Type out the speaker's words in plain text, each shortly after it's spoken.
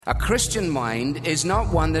A Christian mind is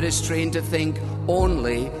not one that is trained to think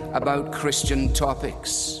only about Christian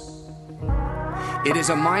topics. It is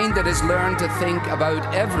a mind that has learned to think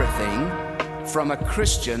about everything from a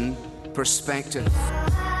Christian perspective.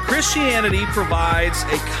 Christianity provides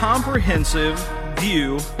a comprehensive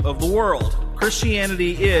view of the world.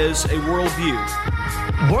 Christianity is a worldview.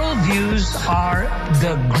 Worldviews are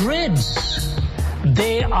the grids.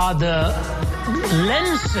 They are the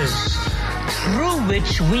lenses through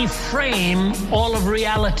which we frame all of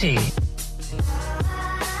reality.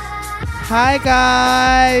 Hi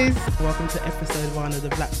guys, welcome to episode 1 of the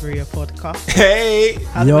Blackberry podcast. Hey,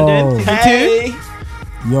 how's everyone doing? Season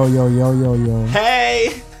 2? Yo.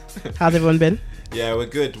 Hey, how's everyone been? Yeah, we're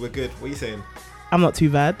good. What are you saying? I'm not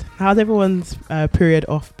too bad. How's everyone's period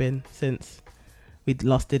off been since we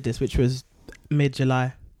last did this, which was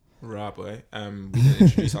mid-July? Right, boy. We didn't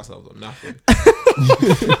introduce ourselves or nothing.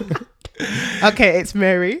 Okay, it's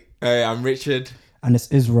Mary. Hey, I'm Richard. And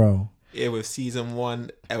it's Israel. Yeah, with season 2,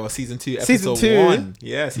 episode Season 2. 1.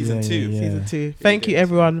 Yeah, season 2. Yeah. Season 2. Thank you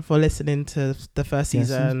everyone for listening to the first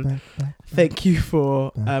season. Thank you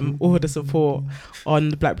for all the support on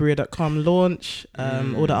the blackberry.com launch,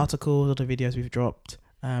 all the articles, all the videos we've dropped.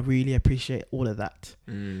 Really appreciate all of that.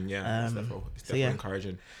 It's definitely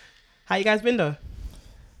encouraging. How you guys been though?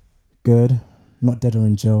 Good. Not dead or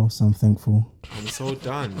in jail, so I'm thankful. I'm so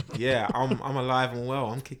done. Yeah, I'm alive and well.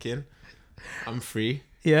 I'm kicking. I'm free.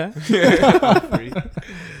 Yeah? I'm free.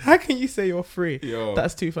 How can you say you're free? Yo.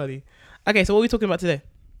 That's too funny. Okay, so what are we talking about today?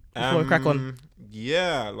 Before we crack on.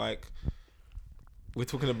 Yeah, like we're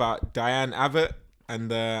talking about Diane Abbott and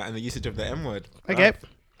the usage of the N-word. Okay.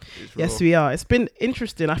 Yes, we are. It's been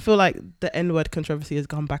interesting. I feel like the N-word controversy has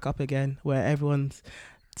gone back up again, where everyone's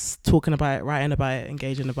talking about it, writing about it,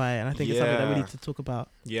 engaging about it, and I think it's something that we need to talk about.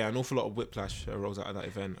 Yeah, an awful lot of whiplash arose out of that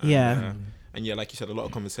event. And yeah, like you said, a lot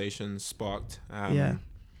of conversations sparked.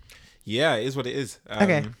 Yeah, it is what it is.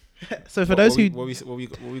 Okay. So for those who... What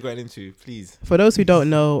we going into, please? For those who don't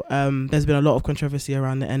know, there's been a lot of controversy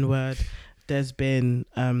around the N-word. There's been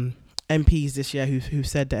MPs this year who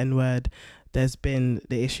said the N-word. There's been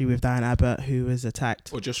the issue with Diane Abbott, who was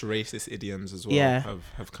attacked. Or just racist idioms as well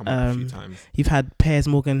have come up a few times. You've had Piers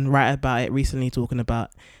Morgan write about it recently, talking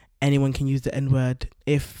about anyone can use the N-word.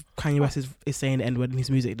 If Kanye West is saying the N-word in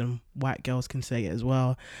his music, then white girls can say it as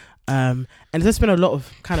well. And there's just been a lot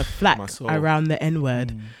of kind of flack around the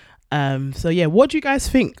N-word. So yeah, what do you guys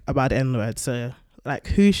think about the N-word? So like,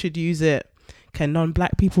 who should use it? Can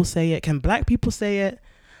non-black people say it? Can black people say it?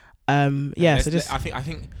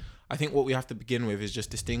 I think what we have to begin with is just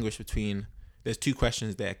distinguish between, there's two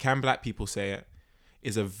questions there. Can black people say it?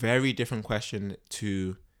 Is a very different question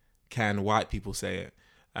to can white people say it?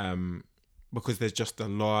 Because there's just a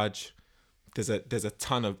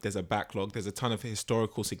backlog, there's a ton of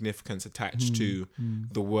historical significance attached to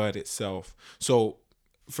the word itself. So,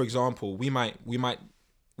 for example, we might when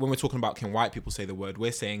we're talking about can white people say the word,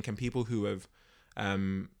 we're saying can people who have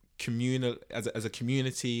communal as a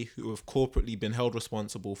community who have corporately been held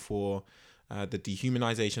responsible for the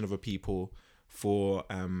dehumanization of a people, for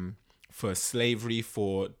slavery,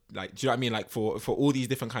 for like, do you know what I mean, like for all these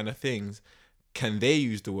different kind of things, can they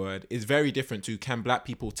use the word? Is very different to can black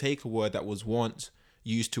people take a word that was once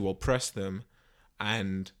used to oppress them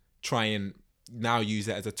and try and now use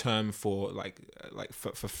it as a term for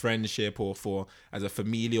for friendship, or for as a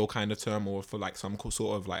familial kind of term, or for like some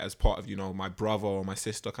sort of like as part of, you know, my brother or my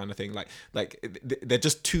sister kind of thing. Like they're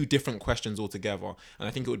just two different questions altogether. And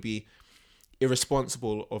I think it would be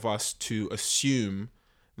irresponsible of us to assume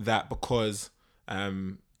that because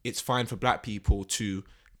it's fine for black people to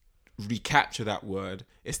recapture that word,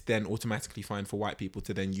 it's then automatically fine for white people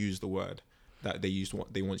to then use the word that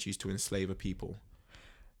they once used to enslave a people.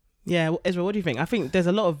 Yeah, Israel, what do you think? I think there's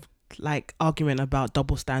a lot of like argument about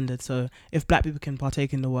double standards. So if black people can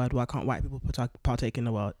partake in the word, why can't white people partake in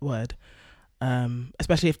the word?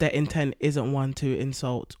 Especially if their intent isn't one to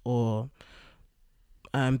insult or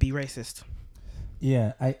be racist.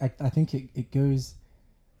 Yeah, I think it goes,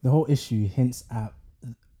 the whole issue hints at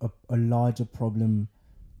a larger problem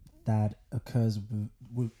that occurs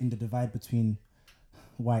in the divide between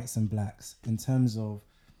whites and blacks in terms of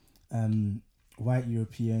white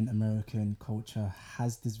European American culture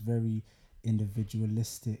has this very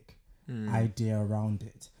individualistic idea around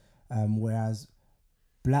it, whereas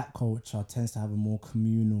black culture tends to have a more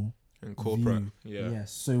communal and corporate view. Yeah.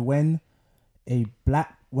 So when a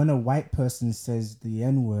white person says the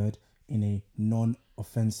N-word in a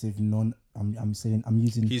non-offensive,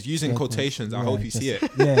 he's using quotations. I hope you see it.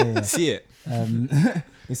 Yeah. See it.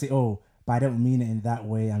 They say, oh, but I don't mean it in that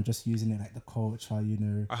way. I'm just using it like the culture, you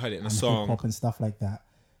know. I heard it in a song. Hip hop and stuff like that.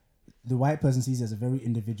 the white person sees it as a very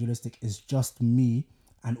individualistic. It's just me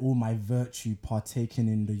and all my virtue partaking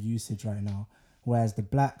in the usage right now. Whereas the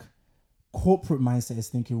black corporate mindset is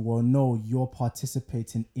thinking, well, no, you're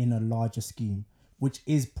participating in a larger scheme, which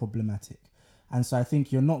is problematic. And so I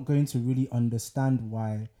think you're not going to really understand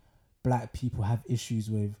why black people have issues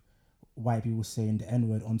with white people saying the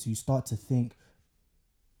N-word until you start to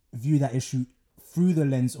view that issue through the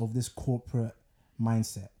lens of this corporate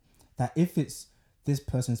mindset. That if it's this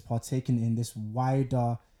person is partaking in this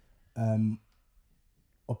wider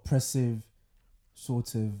oppressive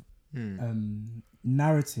sort of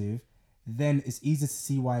narrative, then it's easy to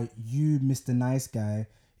see why you, Mr. Nice Guy,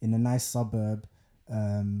 in a nice suburb,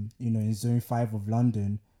 in Zone 5 of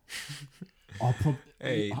London, are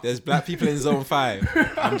hey, there's black people in Zone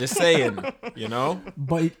 5. I'm just saying,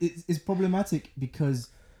 But it's problematic because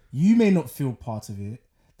you may not feel part of it.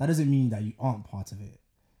 That doesn't mean that you aren't part of it.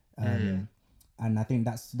 And I think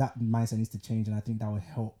that mindset needs to change, and I think that will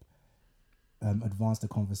help advance the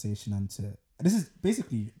conversation. And this is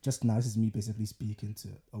basically this is me basically speaking to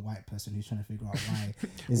a white person who's trying to figure out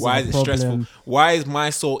why is it stressful? Why is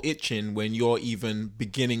my soul itching when you're even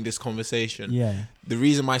beginning this conversation? Yeah, the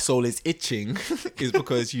reason my soul is itching is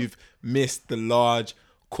because you've missed the large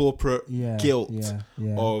corporate guilt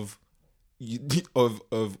of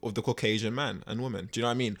the Caucasian man and woman. Do you know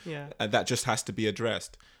what I mean? Yeah. And that just has to be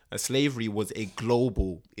addressed. Slavery was a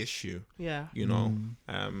global issue. Yeah.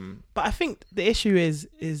 But I think the issue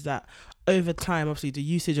is that over time, obviously, the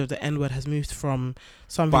usage of the N-word has moved from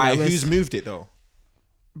something by that was who's moved it though?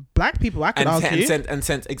 Black people, I could argue.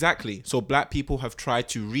 Exactly. So black people have tried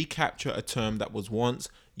to recapture a term that was once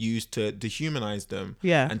used to dehumanize them,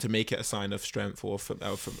 and to make it a sign of strength or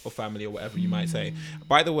family or whatever you might say.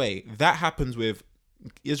 By the way, that happens with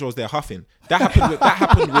Israel's there huffing. That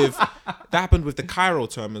happened with the Cairo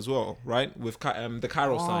term as well, right? With the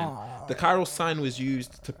Cairo sign. The Cairo sign was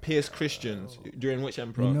used to pierce Christians during which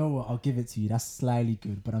emperor? You know what? I'll give it to you. That's slightly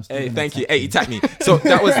good, but I'm still. Hey, thank you. Hey, you tapped me. So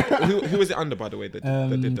that was who was it under, by the way? That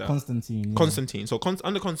did that? Constantine. Yeah. Constantine. So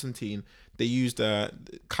under Constantine, they used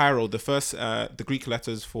Cairo, the Greek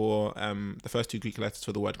letters for the first two Greek letters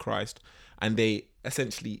for the word Christ, and they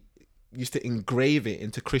essentially used to engrave it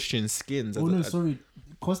into Christian skins. Sorry.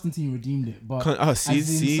 Constantine redeemed it, but see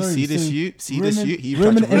this you.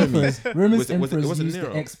 Roman emperors used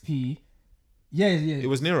Nero. The XP. Yeah. It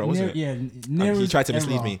was Nero, wasn't it? Yeah, Nero. He tried to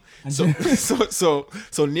mislead me.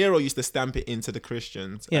 So Nero used to stamp it into the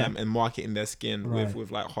Christians, and mark it in their skin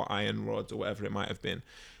with like hot iron rods or whatever it might have been.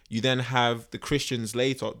 You then have the Christians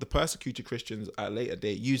later, the persecuted Christians at a later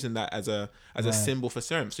date, using that as a symbol for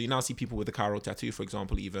strength. So you now see people with the Cairo tattoo, for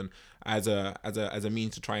example, even as a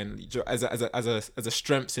means to try and as a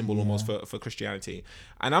strength symbol almost for Christianity.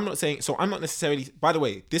 And I'm not necessarily. By the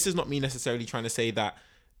way, this is not me necessarily trying to say that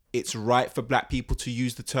it's right for black people to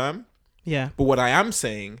use the term. Yeah. But what I am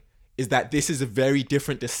saying is that this is a very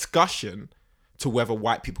different discussion to whether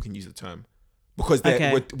white people can use the term. Because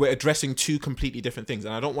we're addressing two completely different things,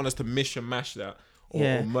 and I don't want us to mish and mash that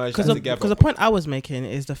or merge that together. Because the point I was making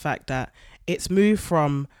is the fact that it's moved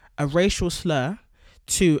from a racial slur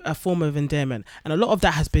to a form of endearment, and a lot of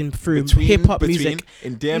that has been through hip hop music.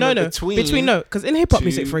 Because in hip hop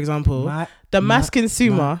music, for example, the mass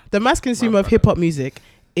consumer of hip hop music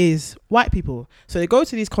is white people. So they go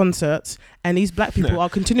to these concerts and these black people are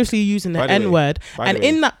continuously using the N-word, and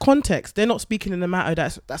in that context they're not speaking in a matter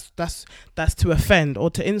that's to offend or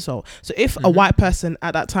to insult. So if a white person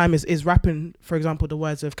at that time is rapping, for example, the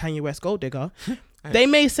words of Kanye West Gold Digger, they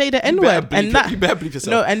may say the N-word, and that you better believe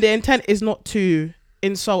yourself. No, and the intent is not to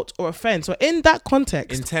insult or offend. So in that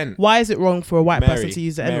context, why is it wrong for a white person to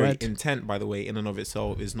use the N-word? Intent, by the way, in and of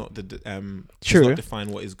itself is not the True. Does not define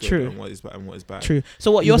what is good and what is bad. True. So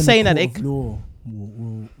what you're saying that law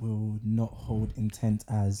will not hold intent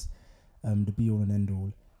as the be all and end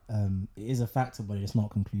all. It is a factor, but it's not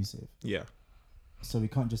conclusive. Yeah. So we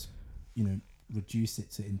can't just reduce it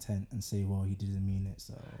to intent and say, well, he didn't mean it.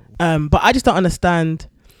 So but I just don't understand.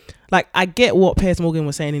 Like, I get what Piers Morgan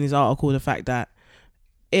was saying in his article, the fact that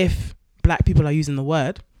if black people are using the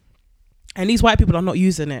word and these white people are not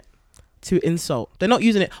using it to insult, they're not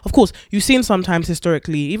using it. Of course, you've seen sometimes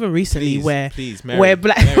historically, even recently, where black.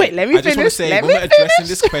 Mary, wait, let me I just finish. want to say, when we're addressing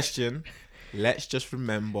this question, let's just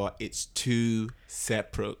remember it's two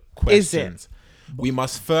separate questions. We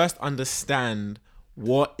must first understand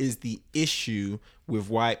what is the issue with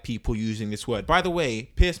white people using this word. By the way,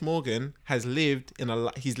 Piers Morgan has lived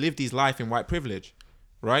his life in white privilege,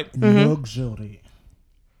 right? Luxury.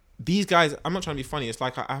 these guys, I'm not trying to be funny. It's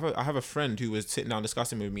like I have a friend who was sitting down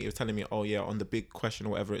discussing with me. He was telling me, oh yeah, on the Big Question or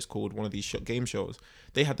whatever it's called, one of these game shows,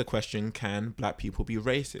 they had the question, can black people be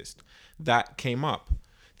racist? That came up.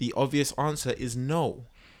 The obvious answer is no.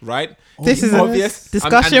 Right? This is obvious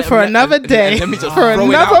discussion for another day. And let me just for throw it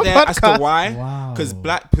another out there podcast. as to why. Wow.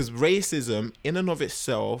 Because racism in and of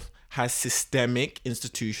itself has systemic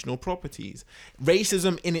institutional properties.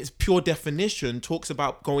 Racism in its pure definition talks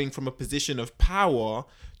about going from a position of power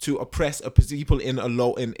to oppress people in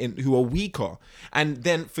who are weaker. And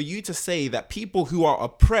then for you to say that people who are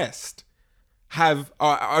oppressed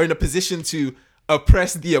are in a position to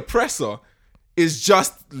oppress the oppressor is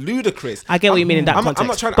just ludicrous. I get what you mean in that context. I'm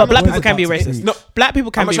not trying, but black people can be racist. No, black people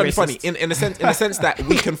can be I'm not racist. trying to be funny in a sense that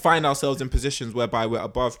we can find ourselves in positions whereby we're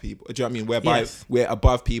above people. Do you know what I mean? Whereby we're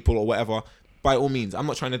above people or whatever. By all means, I'm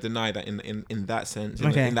not trying to deny that in that sense,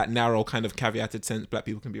 in that narrow kind of caveated sense, black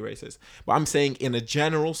people can be racist. But I'm saying in a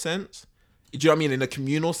general sense, do you know what I mean? In a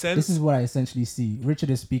communal sense, this is what I essentially see. Richard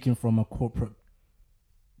is speaking from a corporate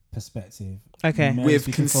perspective. Okay.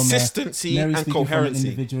 With consistency and coherency.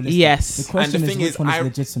 Yes. The question And the thing is, which one is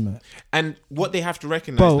legitimate? And what they have to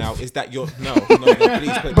recognize Both. now is that you're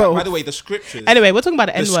please. By the way, the scriptures. Anyway, we're talking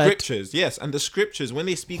about the The N-word. scriptures, yes, and the scriptures, when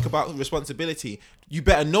they speak about responsibility, you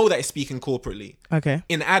better know that it's speaking corporately. Okay.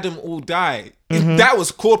 In Adam all die. That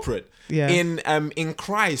was corporate. Yeah. In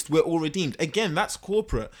Christ we're all redeemed. Again, that's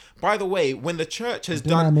corporate. By the way, when the church has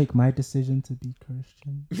Didn't I done, make my decision to be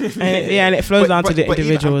Christian? and it flows down to the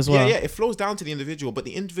individual as well. Yeah, it flows down to the individual, but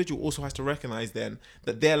the individual also has to recognize then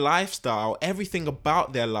that their lifestyle, everything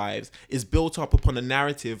about their lives is built up upon a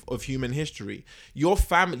narrative of human history. Your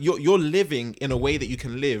family, you're living in a way that you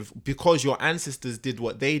can live because your ancestors did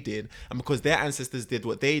what they did and because their ancestors did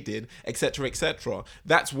what they did, etc., etc.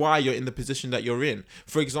 That's why you're in the position that you're in.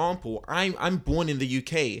 For example, I'm born in the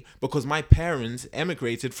UK because my parents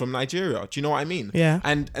emigrated from Nigeria. Do you know what I mean? Yeah.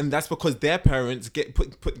 And that's because their parents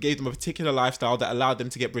gave them a particular lifestyle that allowed them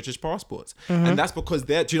to get British passports. And that's because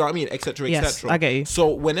do you know what I mean? Etc. Yes, etc. I get you. So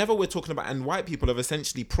whenever we're talking about, and white people have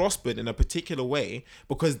essentially prospered in a particular way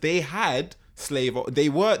because they had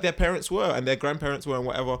their parents were and their grandparents were and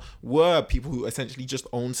whatever were people who essentially just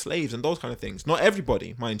owned slaves and those kind of things. Not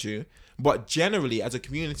everybody, mind you, but generally as a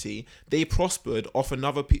community they prospered off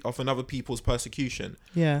another people's persecution.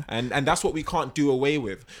 Yeah. And that's what we can't do away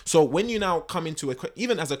with. So when you now come into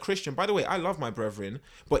even as a Christian, by the way, I love my brethren,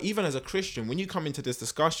 but even as a Christian, when you come into this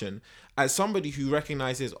discussion as somebody who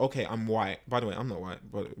recognizes, okay, I'm white, by the way, I'm not white,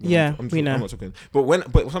 but Yeah, we know. I'm not talking,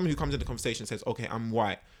 but somebody who comes into the conversation and says, okay, I'm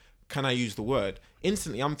white, can I use the word?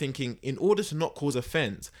 Instantly, I'm thinking, in order to not cause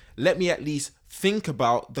offense, let me at least think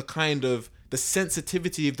about the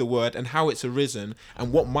sensitivity of the word and how it's arisen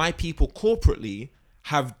and what my people corporately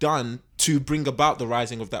have done to bring about the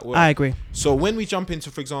rising of that word. I agree. So when we jump into,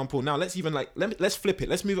 for example, now let's flip it.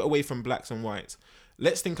 Let's move it away from blacks and whites.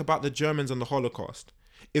 Let's think about the Germans and the Holocaust.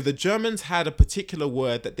 If the Germans had a particular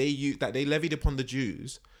word that they levied upon the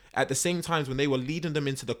Jews, at the same times when they were leading them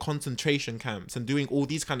into the concentration camps and doing all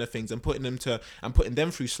these kind of things and putting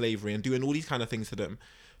them through slavery and doing all these kind of things to them,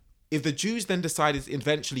 if the Jews then decided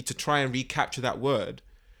eventually to try and recapture that word,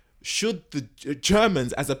 should the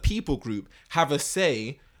Germans as a people group have a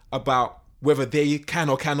say about whether they can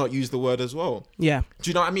or cannot use the word as well? Yeah. Do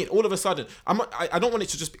you know what I mean? All of a sudden, I don't want it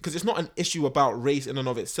to just, because it's not an issue about race in and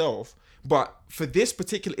of itself, but for this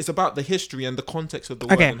particular, it's about the history and the context of the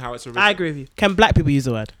word and how it's arisen. I agree with you. Can black people use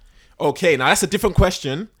the word? Okay, now that's a different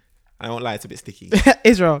question. I won't lie, it's a bit sticky.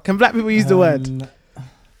 Israel, can black people use the word?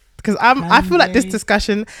 Because I feel like this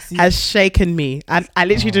discussion has shaken me. I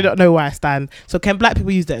literally do not know where I stand. So can black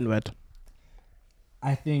people use the N-word?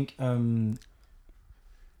 I think in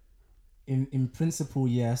principle,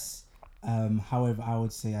 yes. However, I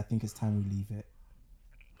would say I think it's time we leave it.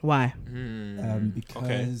 Why?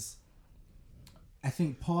 Because I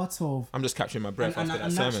think part of I'm just capturing my breath after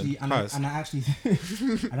that sermon. And I actually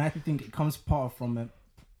think it comes part from it.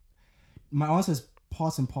 My answer is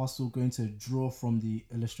part and parcel going to draw from the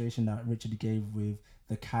illustration that Richard gave with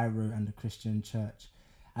the Cairo and the Christian church.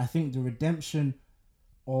 I think the redemption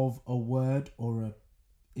of a word or a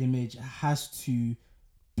image has to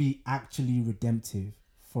be actually redemptive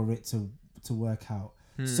for it to work out.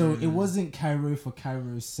 So it wasn't Cairo for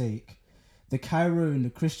Cairo's sake. The Cairo in the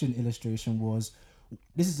Christian illustration was,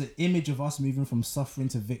 this is an image of us moving from suffering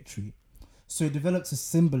to victory. So it developed a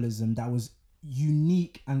symbolism that was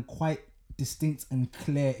unique and quite distinct and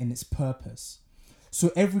clear in its purpose.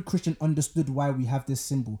 So every Christian understood why we have this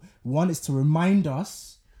symbol. One is to remind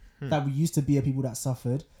us that we used to be a people that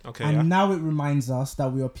suffered, now it reminds us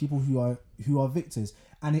that we are people who are victors,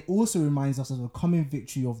 and it also reminds us of the coming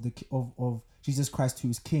victory of Jesus Christ, who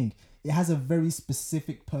is King. It has a very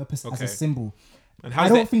specific purpose as Okay. a symbol. And I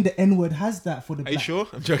don't think the N-word has that for the Are you black. sure?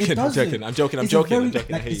 I'm It joking. I'm doesn't. joking. I'm joking. I'm It's a joking. very, I'm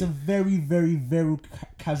joking. I like, hear it's a you. very, very, very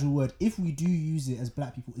casual word. If we do use it as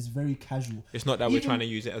black people, it's very casual. It's not that we're Even- trying to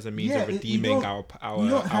use it as a means Yeah, of we redeeming don't- our we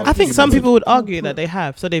don't have I think It's some a- people would people argue put- that they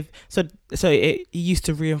have. So it used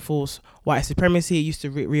to reinforce white supremacy. It used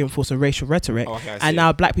to reinforce a racial rhetoric, Oh, okay, I see and it.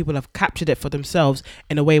 now black people have captured it for themselves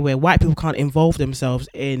in a way where white people can't involve themselves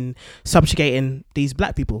in subjugating these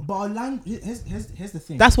black people. But our language, here's the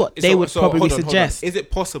thing. That's what they would probably hold on. suggest. Is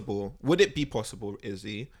it possible? Would it be possible,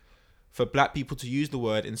 Izzy, for black people to use the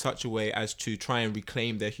word in such a way as to try and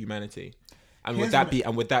reclaim their humanity? And would that be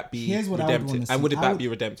here's what I would redemptive? wanna see. And would I that would- be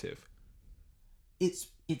redemptive?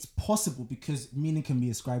 It's possible because meaning can be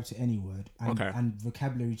ascribed to any word, and, Okay. and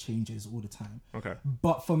vocabulary changes all the time. Okay.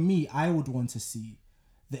 But for me, I would want to see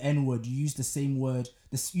the N word used the same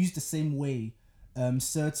way.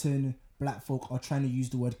 Certain black folk are trying to use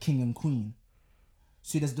the word king and queen.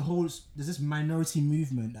 So there's this minority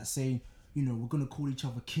movement that's saying, you know, we're gonna call each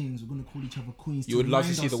other kings, we're gonna call each other queens. You would love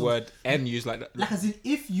to remind see the ourselves- word N used like that. like as in,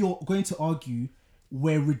 if you're going to argue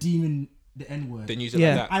we're redeeming the N word, Then use it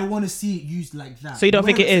Yeah. like that. I want to see it used like that. So you don't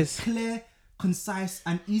think Where it it's is? a clear, concise,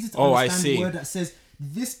 and easy to Oh, I understand see. word that says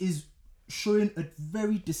this is showing a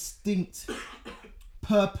very distinct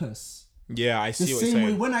purpose. Yeah, I The see what you're same way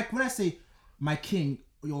saying. when I say my king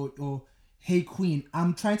or hey queen,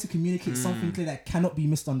 I'm trying to communicate something clear that cannot be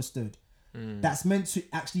misunderstood. That's meant to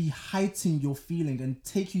actually heighten your feeling and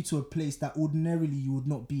take you to a place that ordinarily you would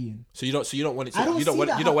not be in. So you don't want it to. I don't you don't see want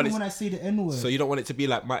that you don't want happen it. when I say the N word. So you don't want it to be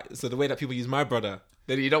like my. So the way that people use my brother.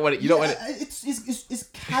 Then you don't want it. You don't want it. It's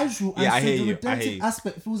casual. Yeah, I and so hear the you, I redemptive hear you.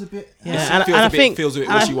 aspect feels a bit. Yeah, It and feels I a bit- think feels a bit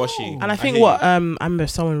and I- wishy-washy. And And I think hear what you. I remember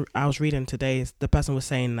someone I was reading today is the person was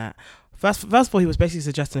saying that first of all he was basically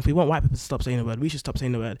suggesting if we want white people to stop saying the word, we should stop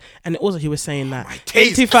saying the word. And also he was saying that my in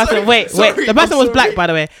days. 2000 Sorry, wait sorry, the person I'm was sorry. black, by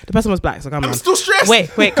the way. The person was black, so calm down. I'm still stressed.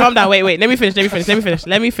 Wait, calm down. Wait. Let me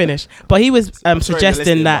finish. But he was sorry you're suggesting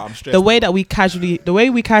listening, but I'm that stressed the way now. we casually We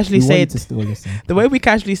want say you to still listen. the way we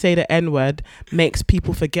casually say the N word makes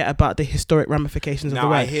people forget about the historic ramifications of Now the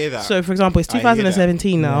word. I hear that. So, for example, it's I hear that.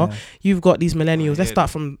 2017 now. Yeah. You've got these millennials. Let's hear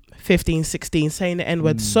start from 15, 16, saying the N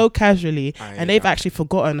word so casually, I hear and they've that. actually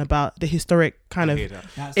forgotten about the historic kind I of hear that.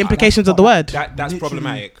 That's- implications that's of the word. That's literally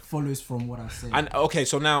problematic. Follows from what I said. And okay,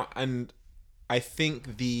 so now, and I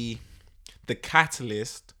think the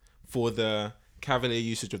catalyst for the cavalier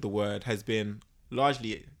usage of the word has been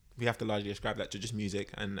largely. We have to largely ascribe that to just music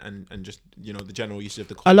and just, you know, the general usage of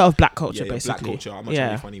the A lot of black culture, yeah, basically. black culture. I'm not Yeah.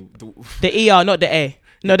 really funny. The ER, not the A.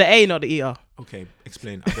 No, the A, not the ER. Okay,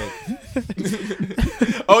 explain. I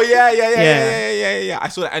beg. Oh yeah. I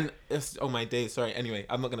saw that, and oh my days. Sorry. Anyway,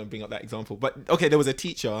 I'm not gonna bring up that example. But okay, there was a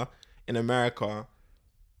teacher in America,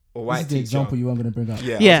 or white this is the teacher. example you weren't going to bring up.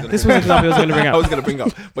 Yeah, this was the example I was going to bring I up. was gonna bring up,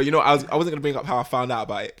 but you know, I wasn't gonna bring up how I found out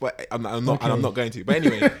about it. But I'm not, Okay. and I'm not going to. But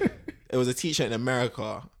anyway, there was a teacher in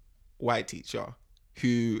America, white teacher,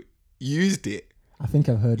 who used it. I think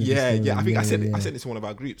I've heard of this Yeah, story. yeah. I think I sent yeah. I sent it to one of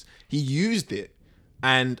our groups. He used it,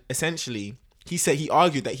 and essentially, he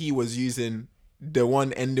argued that he was using the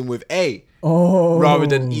one ending with A rather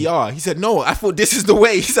than ER. He said, "No, I thought this is the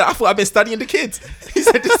way." He said, "I thought I've been studying the kids." He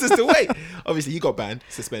said, "This is the way." Obviously, he got banned,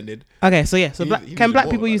 suspended. Okay, so yeah, so He black, used can it black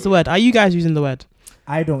more, people by use the the way. word? Are you guys using the word?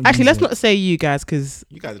 I don't. Actually, use let's it. not say you guys, because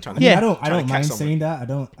You guys are trying I to. mean, Yeah. I don't trying to catch mind someone. saying that. I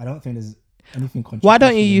don't think there's anything. why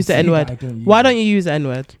don't you controversial in use the saying N that word? I don't use Why it. don't you use the N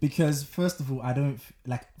word? Because first of all, I don't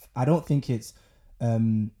think it's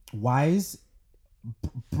wise,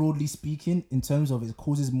 broadly speaking, in terms of it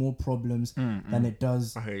causes more problems than it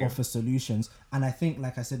does I hear you. offer solutions. And I think,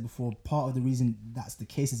 like I said before, part of the reason that's the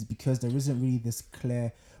case is because there isn't really this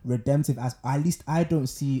clear redemptive at least I don't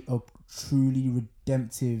see a truly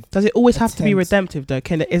redemptive. Does it always have to be attempt. redemptive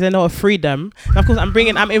though? Is there not a freedom? And of course, I'm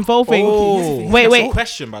involving. Oh, wait, that's wait. a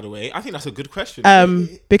question, by the way. I think that's a good question.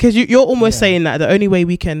 Because you're almost Yeah. saying that the only way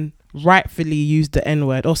we can rightfully use the N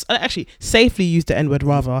word, or actually safely use the N word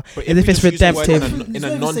rather, But is if we it's just use the word redemptive. in It's a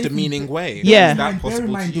not even non-demeaning safely- way, Yeah. is that Bear in possible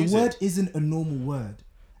mind, to the use word it? isn't a normal word.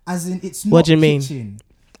 As in, it's not What do you mean? kitchen.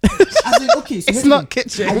 As in, okay, so It's here's the not thing.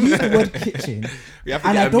 kitchen. I use the word kitchen, We have to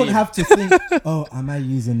and get I a don't meme. have to think, oh, am I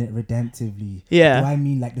using it redemptively? Yeah. Do I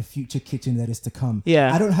mean like the future kitchen that is to come?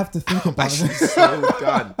 Yeah. I don't have to think I'm about actually it so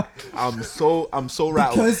done. I'm so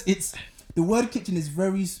rattled. because it's the word kitchen is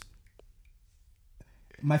very.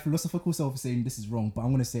 My philosophical self is saying this is wrong, but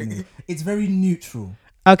I'm gonna say it anyway. It's very neutral.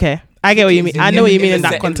 Okay, I get what you mean. I know what you mean in the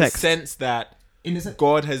that in context. the sense that In a sense,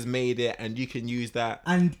 God has made it, and you can use that.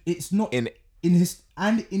 and it's not In-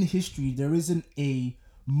 in history there isn't a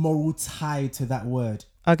moral tie to that word.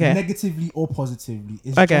 Okay. Negatively or positively,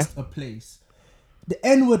 it's Okay. just a place. The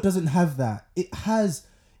N word doesn't have that. It has,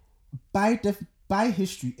 by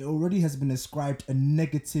history, it already has been ascribed a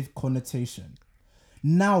negative connotation.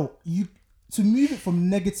 Now, to move it from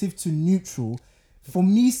negative to neutral, for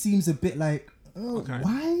me seems a bit like,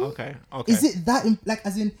 why? Okay. Is it that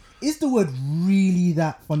is the word really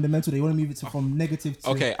that fundamental? They want to move it from negative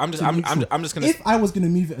to okay. I'm just gonna. If I was gonna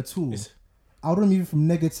move it at all, I would move it from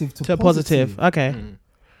negative to positive. Okay.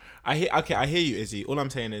 I hear you, Izzy. All I'm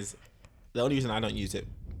saying is the only reason I don't use it,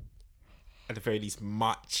 at the very least,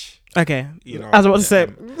 much. Okay. You know, as I was to say,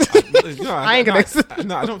 I ain't gonna.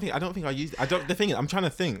 No, I don't think I use. The thing is, I'm trying to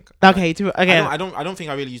think. Okay. I don't think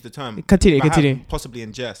I really use the term. Continue. Possibly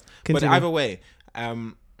in jest. Continue. But either way,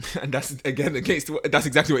 and that's again that's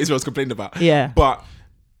exactly what Israel's complained about. Yeah. But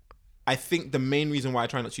I think the main reason why I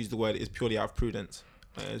try not to use the word is purely out of prudence.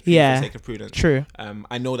 For the sake of prudence. True.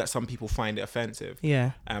 I know that some people find it offensive.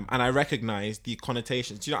 Yeah. And I recognize the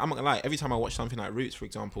connotations. You know, I'm not gonna lie. Every time I watch something like Roots, for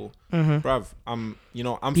example, bruv, I'm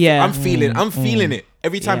feeling it.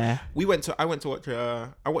 Every time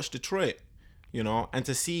I watched Detroit. You know, and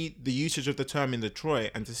to see the usage of the term in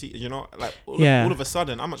Detroit, and to see, you know, like all of a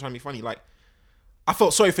sudden, I'm not trying to be funny. Like, I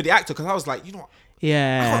felt sorry for the actor because I was like, you know,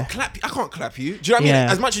 I can't clap you. Do you know what I mean?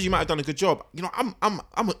 As much as you might have done a good job, you know,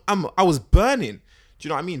 I was burning. Do you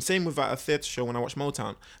know what I mean? Same with a theatre show when I watched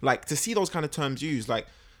Motown. Like, to see those kind of terms used, like,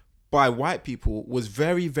 by white people was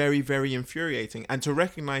very, very, very infuriating. And to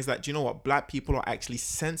recognize that, do you know what? Black people are actually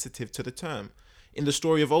sensitive to the term. In the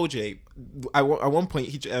story of OJ, at one point,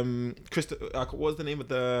 what was the name of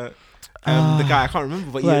the guy? I can't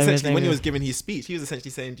remember, but when he was giving his speech, he was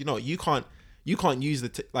essentially saying, you know, you can't use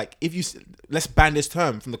let's ban this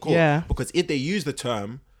term from the court, because if they use the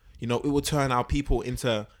term, you know, it will turn our people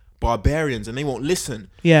into barbarians and they won't listen.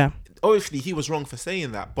 Yeah. Obviously, he was wrong for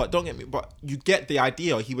saying that, but but you get the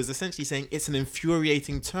idea. He was essentially saying it's an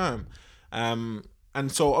infuriating term. And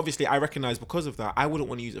so obviously I recognize because of that, I wouldn't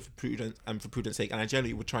want to use it for prudence sake, and I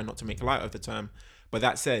generally would try not to make light of the term. But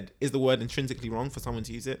that said, is the word intrinsically wrong for someone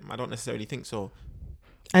to use it? I don't necessarily think so.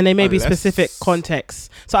 And there may be specific contexts.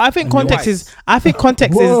 So I think context is. I think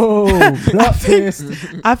context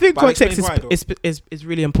is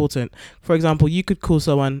really important. For example, you could call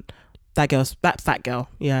someone that's that girl,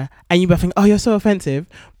 yeah, and you might think, oh, you're so offensive,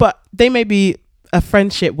 but they may be a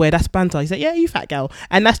friendship where that's banter. He's like, yeah, you fat girl,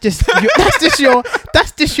 and that's just your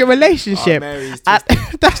relationship.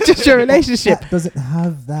 That's just your relationship. That doesn't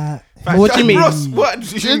have that. What do you mean? Ross, what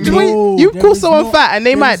do you mean? You call someone fat and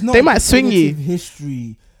they might swing you.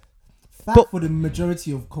 History. Fat for the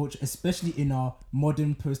majority of culture, especially in our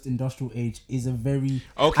modern post-industrial age, is a very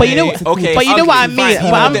But you know what I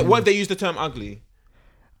mean. What if they use the term ugly?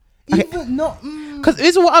 Even not because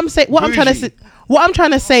this is what I'm saying. What I'm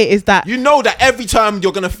trying to say is that you know that every term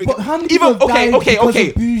you're gonna think. How many people have died because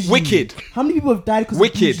of bougie? Wicked. How many people have died because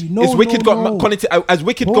of bougie?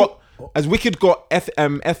 Has wicked got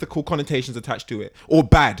ethical connotations attached to it, or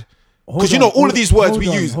bad? Because you know all of these words we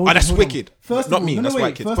use. That's wicked. That's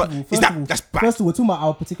white kids. But that's bad. First of all, we're talking about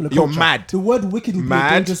our particular culture. You're mad. The word wicked would be a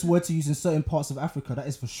dangerous word to use in certain parts of Africa. That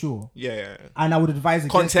is for sure. Yeah. And I would advise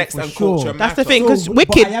against context it for and sure. culture. That's the thing, because But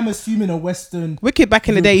wicked. I am assuming a Western. Wicked back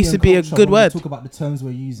in the day used to be a good word. Talk about the terms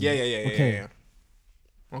we're using. Yeah.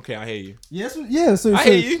 Okay, I hear you. Yes, yeah. So I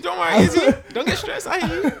hear you. Don't worry, Izzy. Don't get stressed. I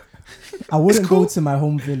hear you. I wouldn't go to my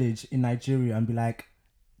home village in Nigeria and be like,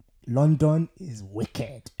 London is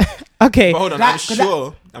wicked. Okay. But hold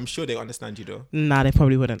on, I'm sure they understand you though. Nah, they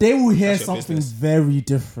probably wouldn't. They will hear something very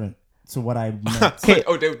different to what I meant. Okay.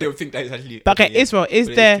 They would think that is actually. But okay, Israel,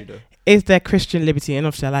 is there Christian liberty? And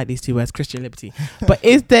obviously I like these two words, Christian liberty. But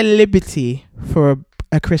is there liberty for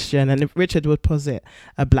a Christian, and if Richard would posit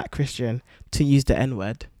a black Christian, to use the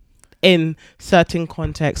N-word in certain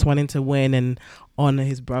contexts, wanting to win and honor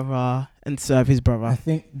his brother and serve his brother? I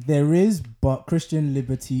think there is, but Christian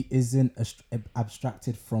liberty isn't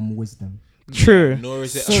abstracted from wisdom. True. Nor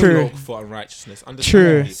is it true. a cloak for unrighteousness.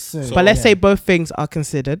 True. So, but let's say both things are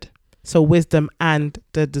considered. So wisdom and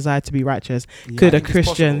the desire to be righteous. Yeah. Could a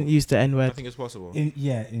Christian use the N-word? I think it's possible.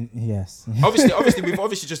 Yes. Obviously, we've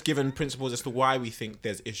obviously just given principles as to why we think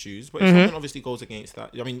there's issues, but if someone obviously goes against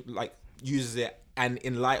that, I mean, like uses it, and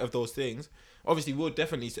in light of those things, obviously we'll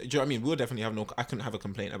definitely. Do you know what I mean? We'll definitely have I couldn't have a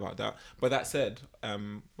complaint about that. But that said,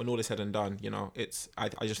 when all is said and done, you know, I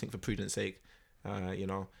just think for prudence sake, you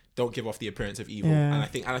know, don't give off the appearance of evil. Yeah. And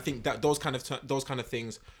I think that those kind of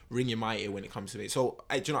things ring in my ear when it comes to it. So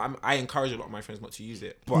I encourage a lot of my friends not to use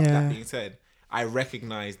it. But that being said, I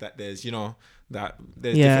recognize that there's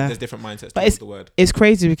there's different mindsets towards the word. It's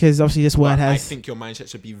crazy because obviously this word has. I think your mindset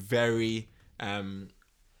should be very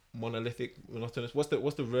monolithic, monotonous. What's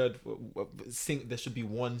the word? There should be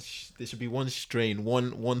one. There should be one strain,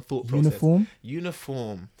 one thought process.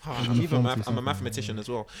 Uniform. I'm a mathematician as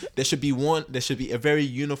well. There should be one. There should be a very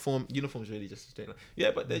uniform. Uniform is really just a straight line.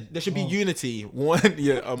 Yeah, but there should be unity. One.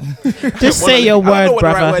 Yeah. Just say your word, I don't know what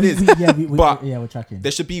brother. the right word is. We're tracking.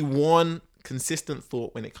 There should be one consistent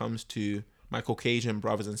thought when it comes to my Caucasian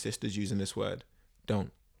brothers and sisters using this word.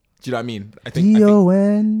 Don't. Do you know what I mean? I think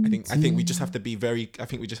we just have to be very. I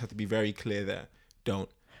think we just have to be very clear there. Don't.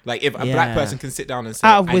 Like if a black person can sit down and say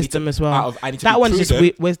out of wisdom as well. That one's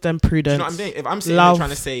just wisdom, prudence. Do you know what I'm saying? If I'm sitting there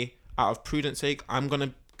trying to say out of prudence sake, I'm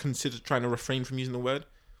gonna consider trying to refrain from using the word.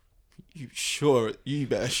 You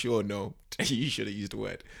better know you should have used the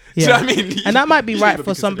word. Yeah. Do you know what I mean? And that might be right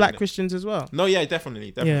for some black Christians as well. No, yeah,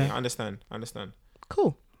 definitely. Yeah. I understand.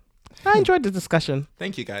 Cool. I enjoyed the discussion.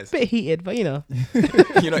 Thank you, guys. Bit heated, but you know.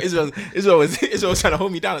 Israel was trying to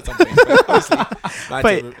hold me down at some point. But honestly,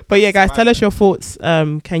 but yeah, guys, tell us your thoughts.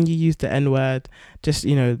 Can you use the N-word? Just,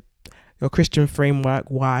 your Christian framework.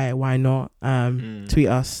 Why not? Tweet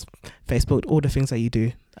us, Facebook, all the things that you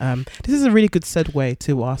do. This is a really good segue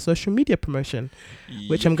to our social media promotion,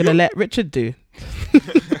 which I'm going to let Richard do.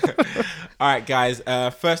 All right, guys.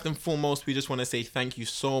 First and foremost, we just want to say thank you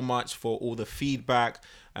so much for all the feedback,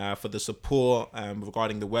 for the support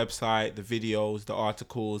regarding the website, the videos, the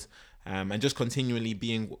articles, and just continually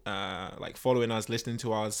being following us, listening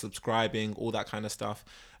to us, subscribing, all that kind of stuff.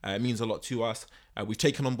 It means a lot to us. We've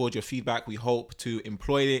taken on board your feedback. We hope to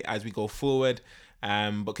employ it as we go forward.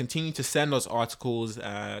 But continue to send us articles.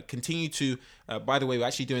 Continue to, by the way, we're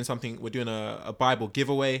actually doing something. We're doing a Bible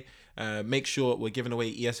giveaway. Make sure we're giving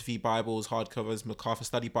away ESV Bibles, hardcovers, MacArthur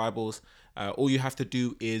Study Bibles. All you have to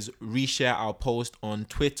do is reshare our post on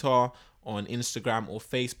Twitter, on Instagram or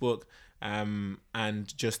Facebook. And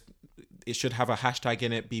just, it should have a hashtag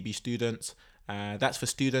in it, BB Students. That's for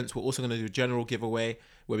students. We're also going to do a general giveaway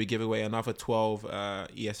where we give away another 12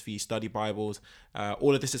 ESV study Bibles.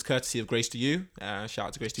 All of this is courtesy of Grace to You. Shout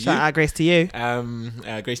out to Grace to You. Shout out Grace to You.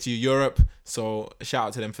 Grace to You Europe. So shout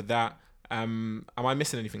out to them for that. Am I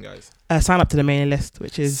missing anything, guys? Sign up to the mailing list,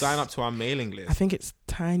 which is... Sign up to our mailing list. I think it's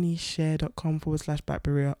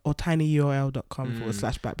tinyshare.com/Blackberry or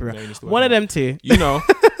tinyurl.com/Blackberry. One of them two.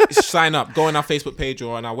 Sign up. Go on our Facebook page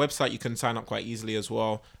or on our website. You can sign up quite easily as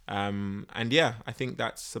well. And yeah, I think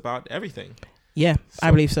that's about everything. Yeah,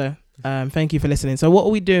 I believe so. Thank you for listening. So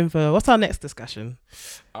what's our next discussion?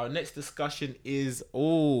 Our next discussion is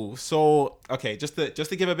just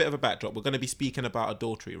to give a bit of a backdrop, we're going to be speaking about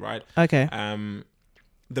adultery, right? Okay.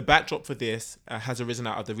 The backdrop for this has arisen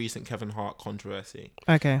out of the recent Kevin Hart controversy.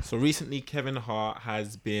 Okay. So recently Kevin Hart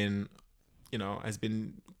has been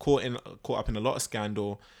caught up in a lot of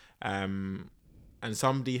scandal, and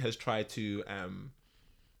somebody has tried to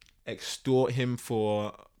extort him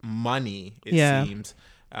for money, it seems,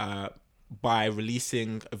 by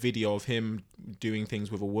releasing a video of him doing things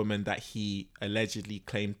with a woman that he allegedly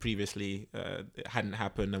claimed previously it hadn't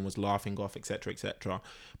happened and was laughing off, etc., etc.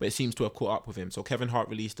 But it seems to have caught up with him. So Kevin Hart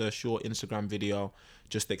released a short Instagram video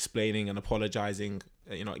just explaining and apologizing,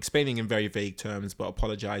 explaining in very vague terms, but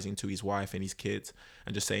apologizing to his wife and his kids,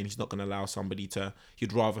 and just saying he's not going to allow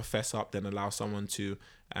he'd rather fess up than allow someone to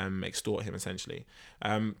extort him, essentially.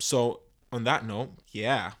 So on that note,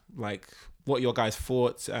 what are your guys'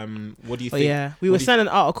 thoughts? What do you think? Yeah, we were sent an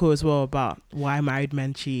article as well about why married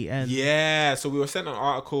men cheat. So we were sent an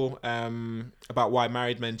article about why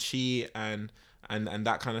married men cheat and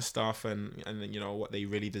that kind of stuff, and what they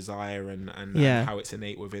really desire and how it's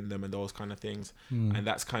innate within them and those kind of things. And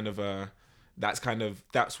that's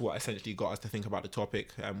what essentially got us to think about the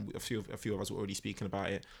topic. A few of us were already speaking about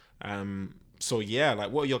it. So yeah,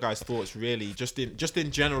 what are your guys' thoughts really, just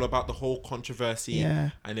in general about the whole controversy?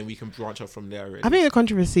 Yeah. And then we can branch off from there. Really. I think the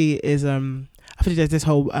controversy is I think there's this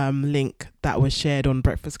whole link that was shared on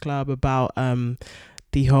Breakfast Club about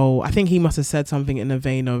the whole. I think he must have said something in the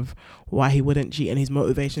vein of why he wouldn't cheat and his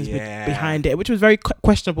motivations behind it, which was very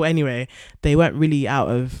questionable anyway. They weren't really out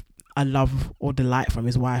of a love or delight from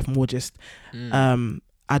his wife, more just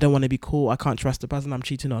I don't want to be caught. I can't trust the person I'm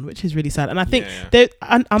cheating on, which is really sad. And I think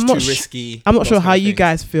I'm not risky. I'm not sure how you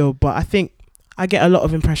guys feel, but I think I get a lot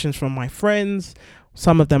of impressions from my friends.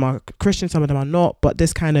 Some of them are Christian, some of them are not. But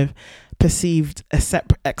this kind of perceived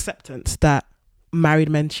acceptance that married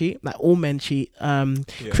men cheat, like all men cheat,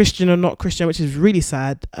 Christian or not Christian, which is really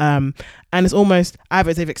sad. And it's almost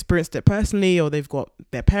either they've experienced it personally or they've got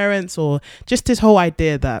their parents, or just this whole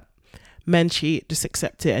idea that men cheat, just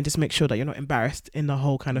accept it and just make sure that you're not embarrassed in the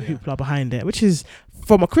whole kind of hoopla behind it, which is,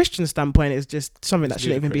 from a Christian standpoint, is just something that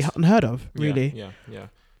shouldn't even be unheard of, really. Yeah.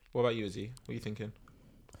 What about you, Izzy? What are you thinking?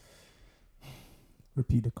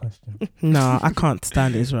 repeat the question. No, I can't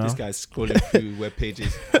stand Israel. This guy's scrolling through web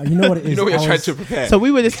pages. You know what it is? You know what you're I trying was- to prepare So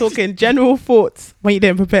we were just talking general thoughts when you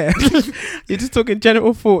didn't prepare. You're just talking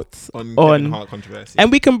general thoughts on on- Kevin Hart controversy.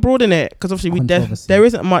 and we can broaden it because obviously Controversy. there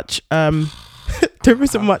isn't much there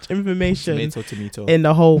isn't much information tomato. in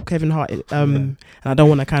the whole Kevin Hart and I don't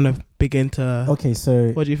want to kind of begin to. Okay,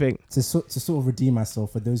 so What do you think? to sort of redeem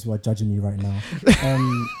myself for those who are judging me right now,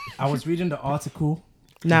 I was reading the article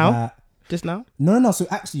Now, that- just now. No. So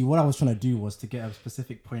actually, what I was trying to do was to get a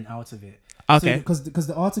specific point out of it. Okay. Because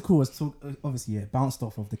the article was obviously bounced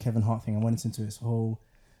off of the Kevin Hart thing and went into its whole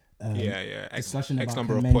discussion X about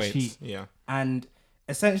number can of men points. cheat. Yeah. And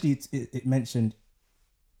essentially, it mentioned,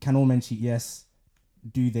 can all men cheat? Yes.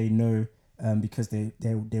 Do they know? Because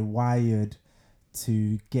they're wired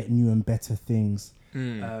to get new and better things.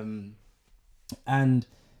 And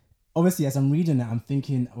obviously, as I'm reading it, I'm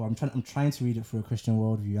thinking, or I'm trying to read it through a Christian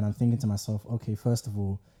worldview, and I'm thinking to myself, okay, first of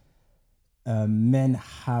all, men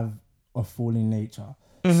have a fallen nature,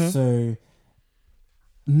 so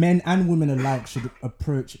men and women alike should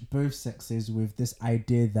approach both sexes with this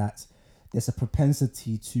idea that there's a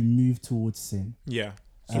propensity to move towards sin. Yeah.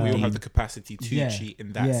 So we all have the capacity to cheat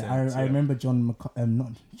in that sense. I remember John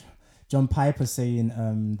Piper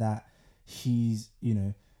saying that he's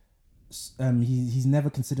he's never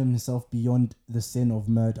considered himself beyond the sin of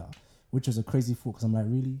murder, which was a crazy thought because I'm like,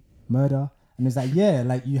 really, murder? And it's like, yeah,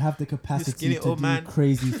 like you have the capacity to do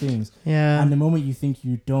crazy things. Yeah. And the moment you think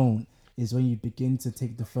you don't is when you begin to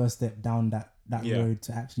take the first step down that road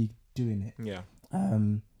to actually doing it. Yeah.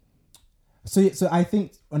 So I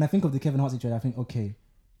think when I think of the Kevin Hart situation, I think, okay,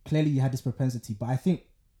 clearly you had this propensity, but I think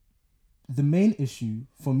the main issue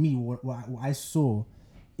for me, what I saw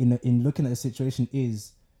in looking at the situation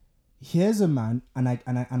is, here's a man, and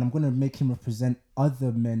I'm going to make him represent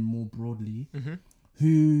other men more broadly,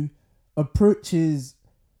 who approaches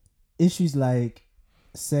issues like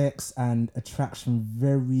sex and attraction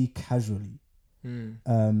very casually.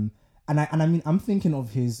 And I mean, I'm thinking of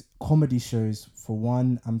his comedy shows for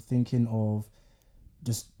one. I'm thinking of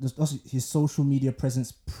just also his social media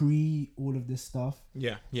presence pre all of this stuff.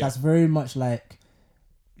 Yeah. That's very much like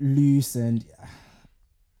loose and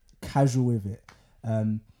casual with it.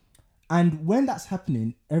 And when that's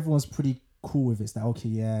happening, everyone's pretty cool with it. It's like, okay,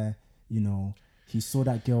 yeah, he saw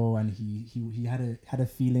that girl and he had a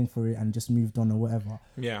feeling for it and just moved on or whatever.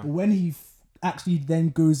 Yeah. But when he actually then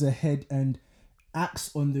goes ahead and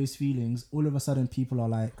acts on those feelings, all of a sudden people are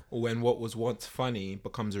like, Or when what was once funny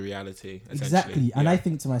becomes a reality. exactly. And I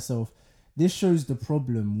think to myself, this shows the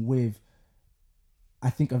problem with, I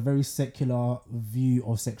think, a very secular view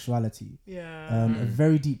of sexuality. Yeah. A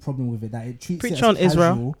very deep problem with it, that it treats Preach it as on, casual,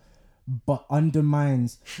 Israel. but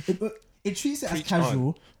undermines it. It treats it as Preach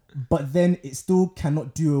casual, but then it still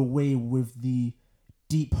cannot do away with the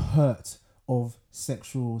deep hurt of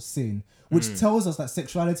sexual sin, which tells us that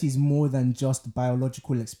sexuality is more than just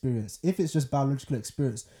biological experience. If it's just biological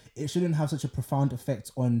experience, it shouldn't have such a profound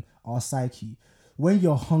effect on our psyche. When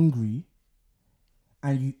you're hungry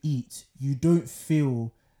and you eat, you don't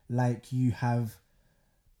feel like you have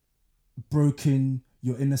broken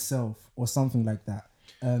your inner self or something like that.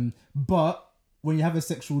 But when you have a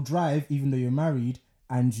sexual drive, even though you're married,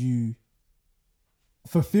 and you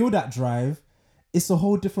fulfill that drive, it's a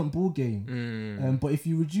whole different ball game. But if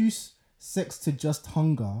you reduce sex to just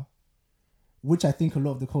hunger, which I think a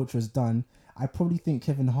lot of the culture has done, I probably think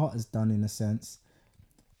Kevin Hart has done in a sense.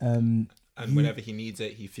 And whenever he needs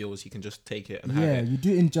it, he feels he can just take it and have it. You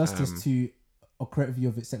do injustice to a correct view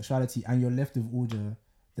of its sexuality, and you're left with all the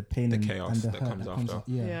pain, The and chaos and the that hurt comes that comes after. up.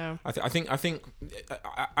 Yeah. Yeah. I think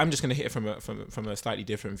I'm just gonna hit it from a slightly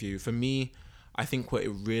different view. For me, I think what it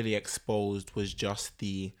really exposed was just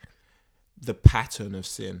the pattern of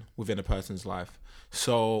sin within a person's life.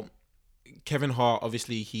 So Kevin Hart,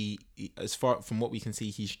 obviously, he as far from what we can see,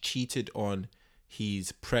 he's cheated on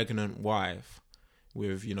his pregnant wife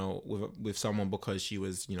with someone because she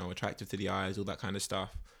was attractive to the eyes, all that kind of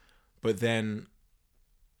stuff. But then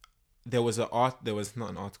there was a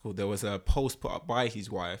post put up by his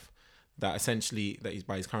wife that he's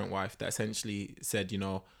by his current wife, that essentially said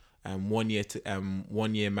 1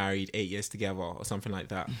 year married, 8 years together, or something like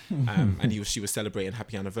that. And she was celebrating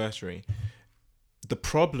happy anniversary. The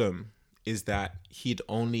problem is that he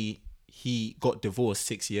got divorced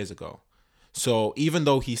 6 years ago. So even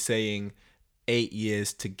though he's saying 8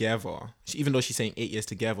 years together, even though she's saying 8 years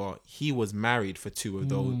together, he was married for two of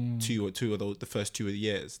those, the first 2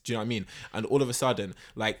 years. Do you know what I mean? And all of a sudden,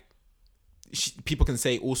 like, people can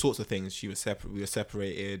say all sorts of things. We were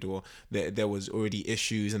separated, or there was already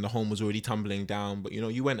issues and the home was already tumbling down. But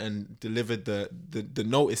you went and delivered the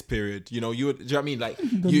notice period. Do you know what I mean? Like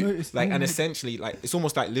and essentially, like, it's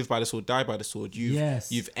almost like live by the sword, die by the sword.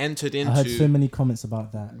 You've entered into. I heard so many comments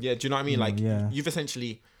about that. Yeah, do you know what I mean? Like, you've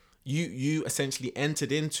essentially. You essentially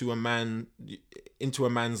entered into a man's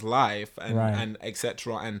life and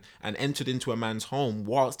etc. and entered into a man's home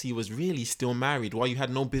whilst he was really still married, while you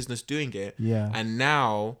had no business doing it. Yeah. And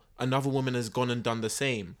now another woman has gone and done the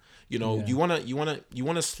same. You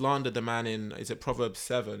wanna slander the man in, is it Proverbs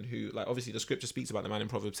 7, who, like, obviously the scripture speaks about the man in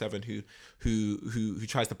Proverbs 7 who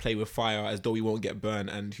tries to play with fire as though he won't get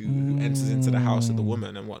burned, and who enters into the house of the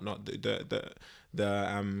woman and whatnot,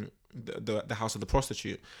 the house of the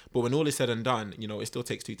prostitute. But when all is said and done, it still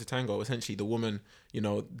takes two to tango. Essentially, the woman,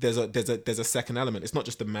 there's a second element. It's not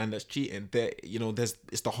just the man that's cheating.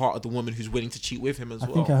 It's the heart of the woman who's willing to cheat with him as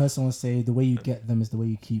well. I think I heard someone say the way you get them is the way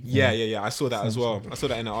you keep them. Yeah. I saw that as well. I saw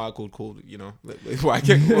that in an article called,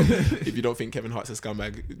 if you don't think Kevin Hart's a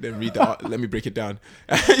scumbag, then read that. Let me break it down.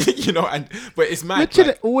 But it's mad.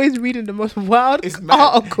 Richard always reading the most wild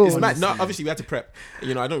articles. It's mad. No, obviously we had to prep. I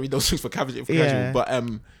don't read those things for casual, but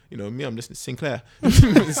me, I'm listening to Sinclair.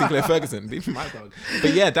 Sinclair Ferguson, my dog.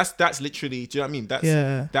 But yeah, that's literally, do you know what I mean?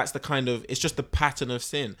 That's the kind of, it's just the pattern of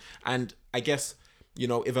sin. And I guess,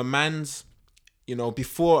 if a man's,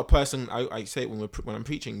 before a person, I say it when I'm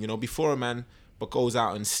preaching, before a man goes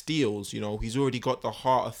out and steals, he's already got the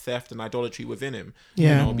heart of theft and idolatry within him.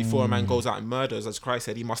 Before a man goes out and murders, as Christ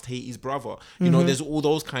said, he must hate his brother. There's all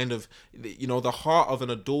those kind of, the heart of an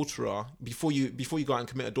adulterer. Before you go out and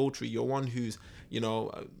commit adultery, you're one who's,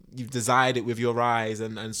 you've desired it with your eyes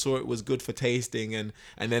and saw it was good for tasting, and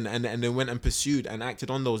then went and pursued and acted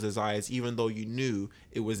on those desires, even though you knew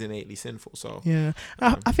it was innately sinful. So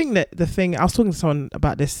I think that the thing, I was talking to someone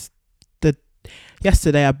about this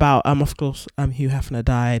yesterday about of course Hugh Hefner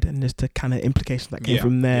died, and just the kind of implications that came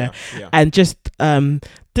from there, and just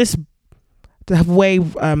this the way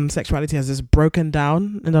sexuality has just broken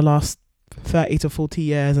down in the last 30 to 40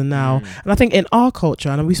 years and now. And I think in our culture,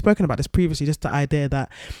 and we've spoken about this previously, just the idea that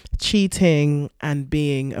cheating and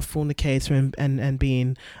being a fornicator and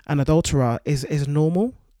being an adulterer is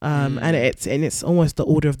normal. And it's almost the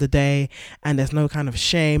order of the day, and there's no kind of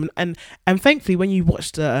shame. And thankfully, when you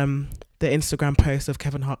watch the Instagram post of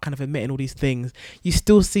Kevin Hart kind of admitting all these things, you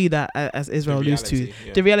still see that, as Israel alludes to,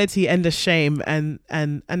 the reality and the shame,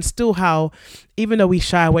 and still how, even though we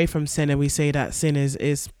shy away from sin and we say that sin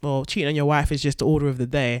is well, cheating on your wife is just the order of the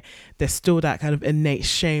day, there's still that kind of innate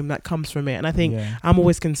shame that comes from it. And I think I'm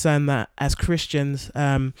always concerned that as Christians,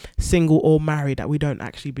 single or married, that we don't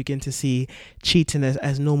actually begin to see cheating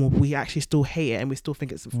as normal. We actually still hate it, and we still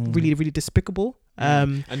think it's really, really despicable.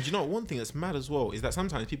 And one thing that's mad as well is that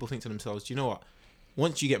sometimes people think to themselves, do you know what?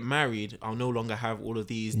 Once you get married, I'll no longer have all of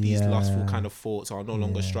these lustful kind of thoughts. I'll no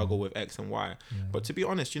longer struggle with X and Y. But to be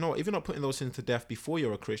honest, if you're not putting those things to death before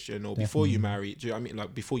you're a Christian or before you marry, do you know what I mean?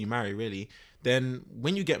 Like before you marry, really, then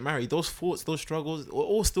when you get married, those thoughts, those struggles are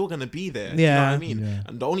all still going to be there. Do you know what I mean? Yeah.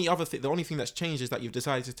 And the only thing that's changed is that you've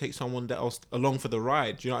decided to take someone else along for the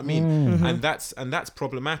ride. Do you know what I mean? And that's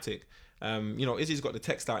problematic. Izzy's got the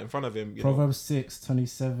text out in front of him. Proverbs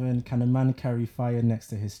 6:27. Can a man carry fire next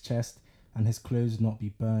to his chest and his clothes not be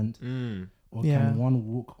burned? Or can one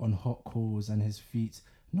walk on hot coals and his feet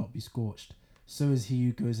not be scorched? So is he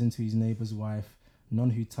who goes into his neighbor's wife.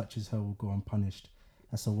 None who touches her will go unpunished.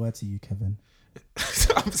 That's a word to you, Kevin.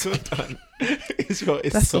 I'm so done.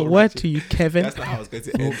 That's so a word to you, Kevin. That's not how I was going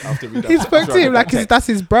to end after reading that. He spoke to him like that's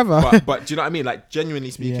his brother. But do you know what I mean? Like,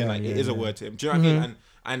 genuinely speaking, it is a word to him. Do you know what I mean?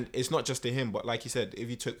 And it's not just to him, but like you said, if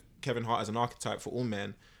you took Kevin Hart as an archetype for all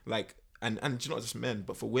men, like, and not just men,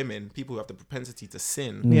 but for women, people who have the propensity to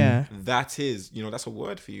sin, that is, that's a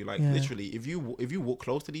word for you. Like, literally, if you walk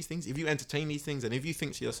close to these things, if you entertain these things, and if you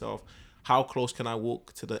think to yourself, how close can I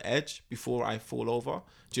walk to the edge before I fall over?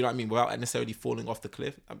 Do you know what I mean? Without necessarily falling off the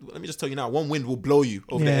cliff. Let me just tell you now, one wind will blow you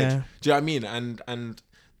over the edge. Do you know what I mean? And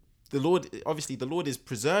the Lord is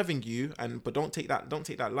preserving you, but don't take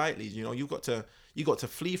that lightly. You've got to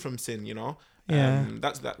flee from sin.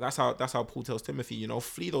 That's how Paul tells Timothy.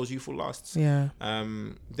 Flee those youthful lusts. It's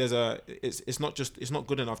not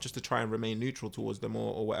good enough just to try and remain neutral towards them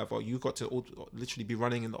or whatever. You've got to literally be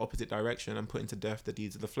running in the opposite direction and putting to death the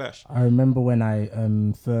deeds of the flesh. I remember when I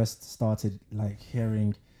first started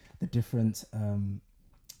hearing the different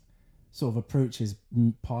sort of approaches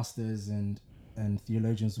pastors and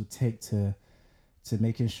theologians would take to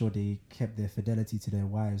making sure they kept their fidelity to their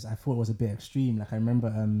wives. I thought it was a bit extreme. I remember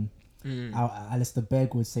Alistair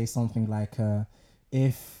Begg would say something like,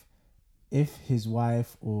 if his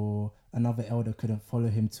wife or another elder couldn't follow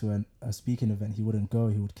him to a speaking event, he wouldn't go.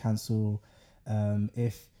 He would cancel.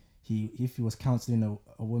 If he was counseling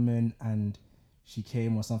a woman and she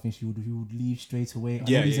came or something, he would leave straight away.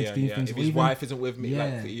 Yeah. Things. If his wife isn't with me,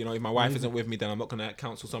 Yeah. like, you know, if my wife isn't with me, then I'm not gonna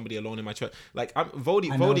counsel somebody alone in my church. Like,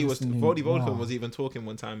 Vodi was even talking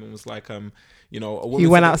one time and was like, you know, a woman. He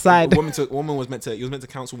went outside. A woman was meant to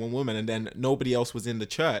counsel one woman, and then nobody else was in the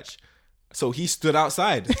church. So he stood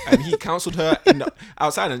outside and he counseled her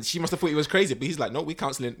outside, and she must have thought he was crazy. But he's like, "No, we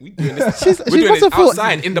counseling. We doing this. We're doing this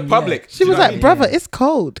outside in the public." She was like, "Brother, it's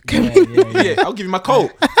cold." Yeah, I'll give you my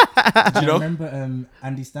coat. You know? I remember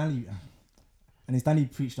Andy Stanley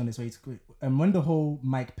preached on this way. When the whole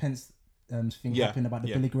Mike Pence thing happened about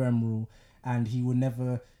the Billy Graham rule, and he would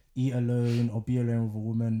never eat alone or be alone with a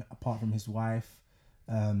woman apart from his wife,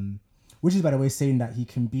 which is, by the way, saying that he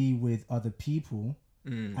can be with other people.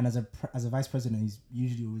 And as a vice president, he's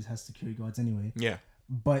usually always has security guards anyway. Yeah.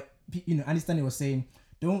 But you know, Andy Stanley was saying,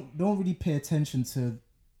 don't really pay attention to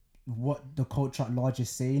what the culture at large is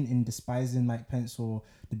saying in despising Mike Pence or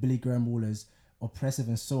the Billy Graham rule as oppressive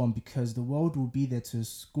and so on, because the world will be there to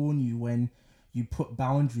scorn you when you put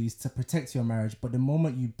boundaries to protect your marriage. But the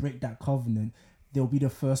moment you break that covenant, they'll be the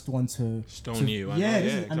first one to stone you.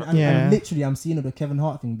 And literally, I'm seeing the Kevin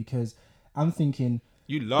Hart thing, because I'm thinking.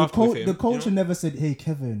 You laughed with him. The culture you know? never said, "Hey,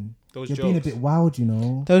 Kevin, you're being a bit wild, you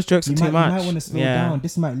know. Those jokes are too much. You might want to slow down.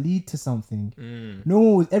 This might lead to something."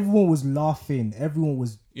 Everyone was laughing. Everyone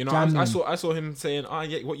was. You know, jamming. I saw him saying,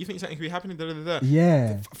 what you think something could be happening?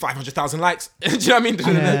 Yeah. 500,000 likes. Do you know what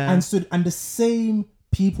I mean? And the same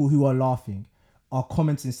people who are laughing are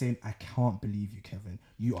commenting saying, "I can't believe you, Kevin.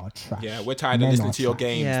 You are trash. Yeah, we're tired of listening to your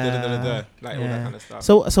games." Like all that kind of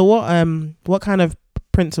stuff. So what kind of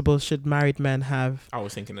principles should married men have? I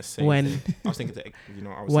was thinking the same thing. I was thinking that, you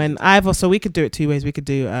know, so we could do it two ways. We could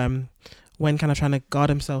do when kind of trying to guard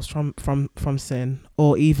themselves from sin,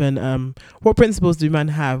 or even what principles do men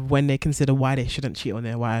have when they consider why they shouldn't cheat on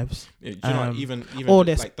their wives? Do you know, even or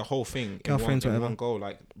like the whole thing girlfriends, in one go.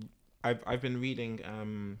 Like I've been reading,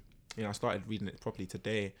 you know, I started reading it properly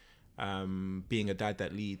today. Being a Dad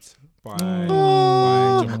That Leads by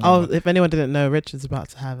if anyone didn't know, Richard's about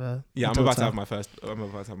to have a I'm daughter. about to have my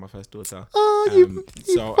first daughter.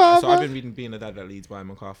 So father. I've been reading Being a Dad That Leads by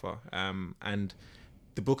MacArthur, and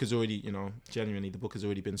the book is already, you know, genuinely the book has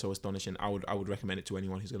already been so astonishing. I would recommend it to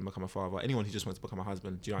anyone who's going to become a father, anyone who just wants to become a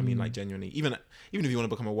husband. Do you know what I mean? Like, genuinely, even if you want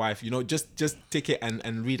to become a wife, you know, just take it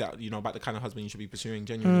and read out, you know, about the kind of husband you should be pursuing.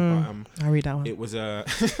 Genuinely, but I read that one. It was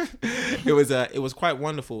it was quite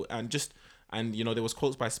wonderful, and you know, there was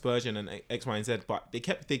quotes by Spurgeon and X, Y, and Z, but they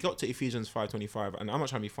got to Ephesians 5:25, and I'm not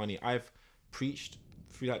trying to be funny. I've preached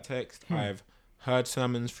through that text. I've heard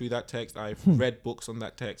sermons through that text. I've read books on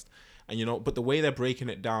that text. And, you know, but the way they're breaking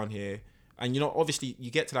it down here, and, you know, obviously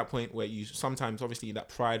you get to that point where you sometimes, obviously, that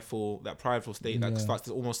prideful state that starts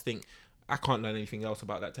to almost think, I can't learn anything else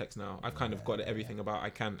about that text now. I've kind of got everything about I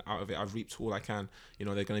can out of it. I've reaped all I can. You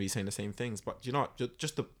know, they're going to be saying the same things. But, you know,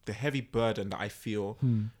 just the heavy burden that I feel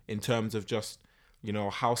in terms of just, you know,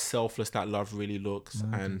 how selfless that love really looks,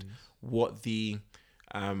 and what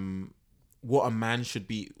what a man should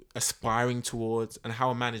be aspiring towards, and how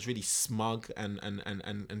a man is really smug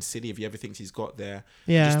and silly if he ever thinks he's got there.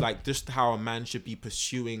 Just how a man should be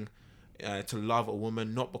pursuing to love a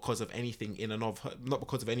woman, not because of anything in and of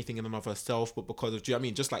herself, but because of, do you know what I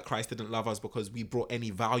mean? Just like Christ didn't love us because we brought any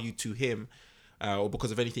value to him, or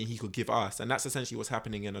because of anything he could give us. And that's essentially what's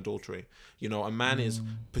happening in adultery. You know, a man is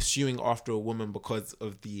pursuing after a woman because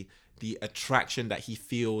of the attraction that he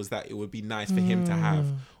feels that it would be nice for him to have,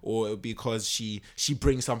 or because she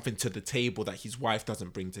brings something to the table that his wife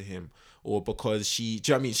doesn't bring to him, or because she,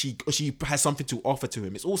 do you know what I mean, she has something to offer to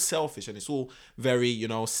him. It's all selfish, and it's all very, you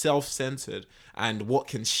know, self-centered. And what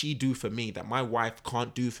can she do for me that my wife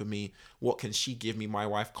can't do for me? What can she give me my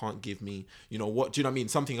wife can't give me? You know, what, do you know what I mean?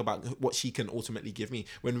 Something about what she can ultimately give me,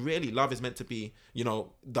 when really love is meant to be, you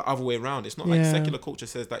know, the other way around. It's not like secular culture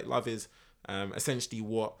says that love is essentially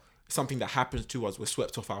something that happens to us, we're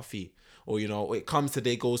swept off our feet, or, you know, it comes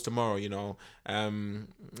today, goes tomorrow. You know,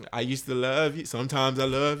 I used to love you, sometimes I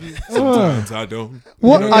love you, sometimes I don't.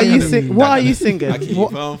 What are you singing? I keep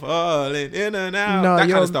on falling in and out. No, that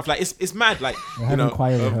kind of stuff. Like, it's mad. Like, you know,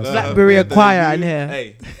 Blackberry choir in here.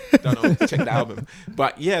 Hey, don't know. Check the album.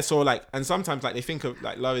 But yeah, so like, and sometimes like they think of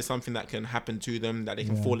like love is something that can happen to them, that they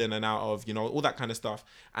can fall in and out of. You know, all that kind of stuff.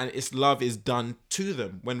 And it's love is done to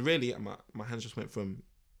them, when really my hands just went from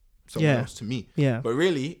someone else to me. Yeah. But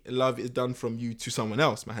really, love is done from you to someone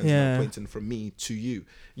else. My hands are pointing from me to you.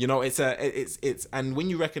 You know, it's and when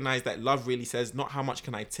you recognize that love really says not how much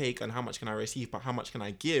can I take and how much can I receive, but how much can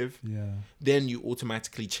I give, then you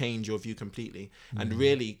automatically change your view completely. And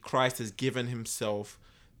really, Christ has given himself,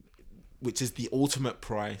 which is the ultimate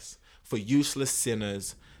price for useless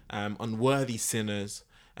sinners, unworthy sinners,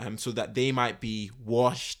 so that they might be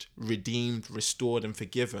washed, redeemed, restored, and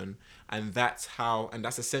forgiven. And that's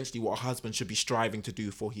essentially what a husband should be striving to do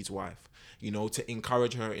for his wife, you know, to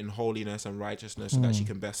encourage her in holiness and righteousness so that she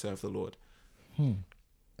can best serve the Lord.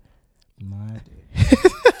 My day.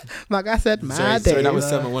 Like I said, Sorry, that was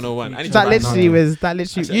Sermon 101. That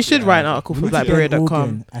literally, you should write an article for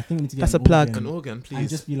blackberry.com. I think we need to get That's a plug. An organ, please. And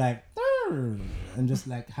just be like, and just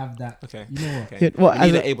like have that. Okay. You know what? Okay. What,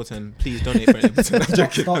 we need an Ableton. Please donate for an Ableton. I'm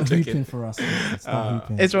joking. Start hooping for us. Start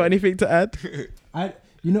hooping. Is there anything to add?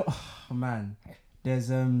 Man,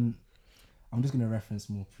 there's I'm just gonna reference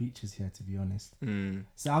more preachers here, to be honest.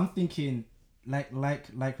 So I'm thinking, like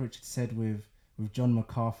Richard said with John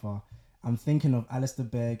MacArthur, I'm thinking of Alistair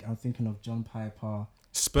Begg. I'm thinking of John Piper.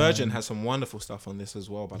 Spurgeon has some wonderful stuff on this as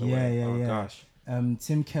well, by the way. Gosh.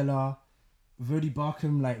 Tim Keller, Verdi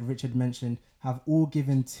Barkham, like Richard mentioned, have all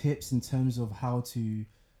given tips in terms of how to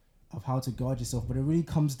guard yourself. But it really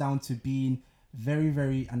comes down to being very,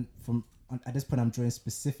 very, and at this point I'm drawing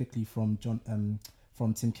specifically from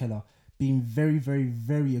Tim Keller, being very, very,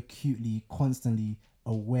 very acutely, constantly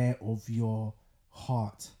aware of your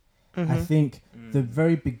heart. I think the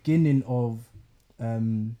very beginning of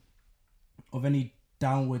any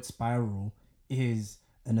downward spiral is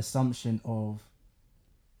an assumption of,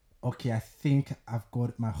 okay, I think I've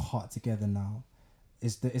got my heart together now.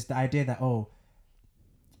 It's the idea that,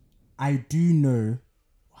 I do know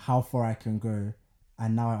how far I can go,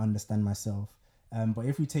 and now I understand myself. But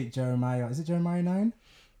if we take Jeremiah, is it Jeremiah 9?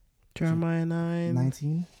 Jeremiah 9.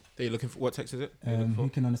 19? Are you looking for, what text is it? Who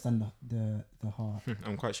can understand the heart?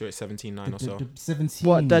 I'm quite sure it's 17:9 or so. 17.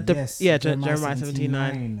 What? Yes, Jeremiah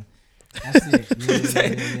 17:9. That's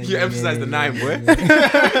it. You emphasize the 9, boy.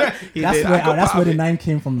 That's where the 9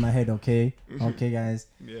 came from in my head. Okay, okay, guys.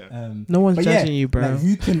 Yeah. No one's judging you, bro.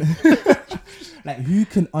 Like who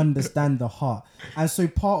can understand the heart? And so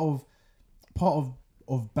part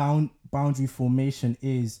of boundary formation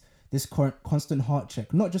is this constant heart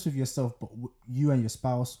check, not just with yourself, but you and your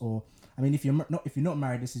spouse, or I mean, if you're not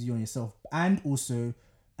married, this is you and yourself, and also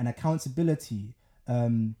an accountability.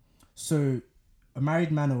 So a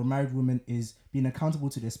married man or a married woman is being accountable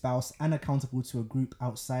to their spouse and accountable to a group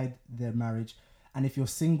outside their marriage. And if you're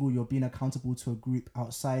single, you're being accountable to a group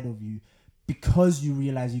outside of you, because you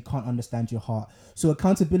realize you can't understand your heart. So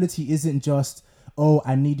accountability isn't just,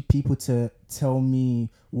 I need people to tell me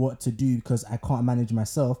what to do because I can't manage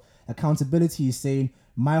myself. Accountability is saying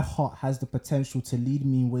my heart has the potential to lead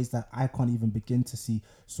me in ways that I can't even begin to see.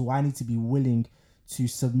 So I need to be willing to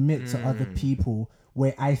submit to other people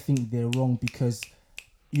where I think they're wrong, because,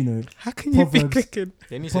 you know, how can you be clicking?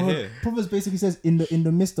 They need to hear. Proverbs basically says, in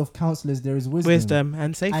the midst of counselors there is wisdom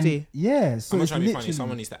and safety. So I'm not it's trying to be funny. literally,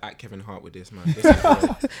 Someone needs to act Kevin Hart with this, man. This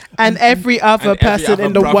is and every other person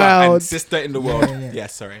in the brother world. and sister in the world. Yeah.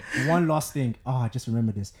 Sorry. One last thing. I just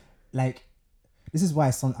remember this. Like, this is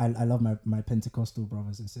why I love my Pentecostal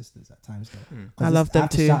brothers and sisters at times, though. I love them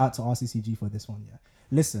too. Shout out to RCCG for this one. Yeah.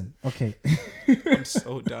 Listen, okay. I'm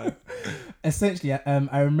so done. Essentially,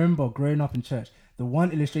 I remember growing up in church, the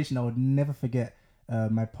one illustration I would never forget,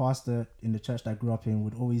 my pastor in the church that I grew up in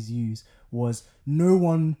would always use was, no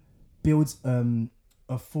one builds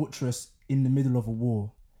a fortress in the middle of a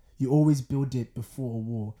war. You always build it before a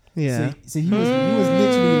war. Yeah. So he was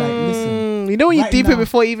literally like, listen. You know when you right deep now, it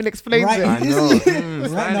before he even explains it. I know.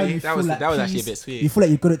 Right now, that was actually a bit sweet. You feel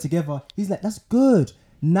like you got it together. He's like, that's good.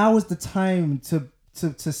 Now is the time to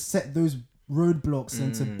set those roadblocks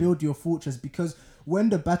and to build your fortress, because when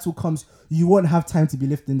the battle comes, you won't have time to be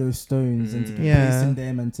lifting those stones and to be placing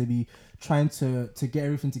them and to be trying to get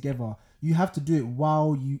everything together. You have to do it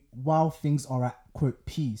while things are at, quote,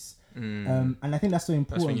 peace. And I think that's so important.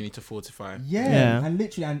 That's when you need to fortify. Yeah. And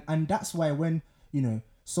literally, and that's why when, you know,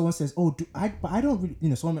 someone says, but I don't really, you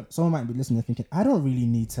know, someone might be listening and thinking, I don't really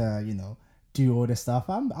need to, you know, do all this stuff.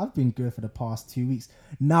 I've been good for the past 2 weeks.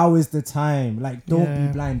 Now is the time. Like, don't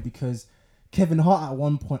be blind, because Kevin Hart at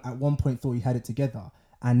one point thought he had it together,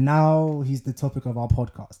 and now he's the topic of our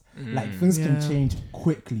podcast. Like, things can change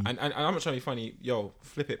quickly. And I'm not trying to be funny. Yo,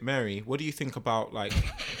 flip it, Mary. What do you think about like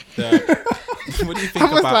the? What do you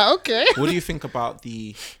think about? Okay. What do you think about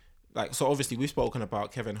the? Like, so obviously we've spoken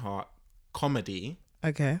about Kevin Hart comedy.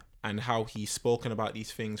 Okay. And how he's spoken about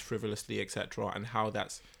these things frivolously, etc., and how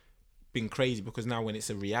that's been crazy because now when it's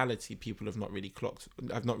a reality, people have not really clocked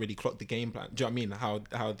the game plan. Do you know what I mean?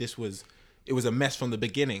 How this was, it was a mess from the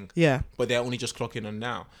beginning. Yeah. But they're only just clocking on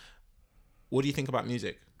now. What do you think about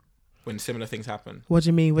music when similar things happen? What do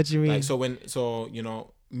you mean? Like, so you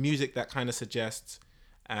know, music that kind of suggests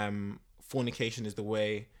fornication is the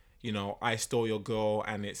way, you know, I stole your girl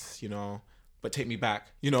and it's, you know, but take me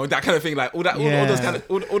back, you know, that kind of thing, like all those kind of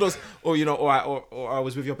all those, or you know, or I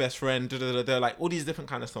was with your best friend, they're like all these different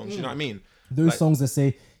kind of songs. You know what I mean? Those like, songs that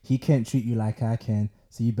say he can't treat you like I can,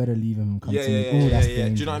 so you better leave him and come to me. Yeah.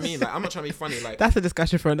 Do you know what I mean? Like, I'm not trying to be funny. Like, that's a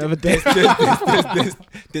discussion for another day.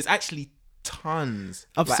 There's actually tons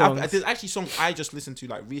of like, songs. There's actually songs I just listened to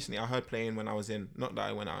like recently. I heard playing when I was in. Not that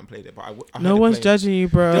I went out and played it, but I heard no one's judging you,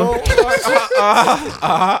 bro. No,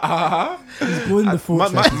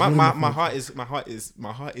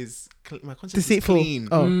 my conscience deceitful. is clean.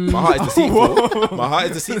 Oh. My heart is deceitful. My heart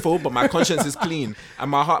is deceitful, but my conscience is clean. And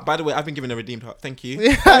my heart, by the way, I've been given a redeemed heart. Thank you.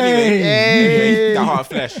 Anyway, that heart of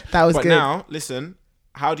flesh. That was but good. Now, listen.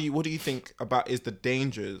 What do you think about is the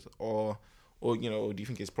dangers or you know, or do you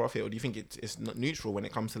think it's profit, or do you think it's not neutral when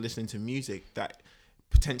it comes to listening to music that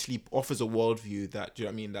potentially offers a worldview that, do you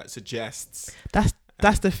know what I mean, that suggests?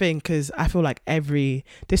 That's the thing, because I feel like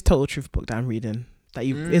this Total Truth book that I'm reading that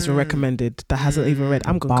Israel recommended that hasn't even read,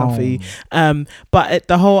 I'm gonna come for you. But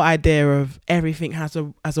the whole idea of everything has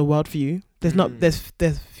a worldview.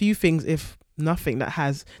 There's few things, if nothing,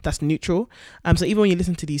 that's neutral. So even when you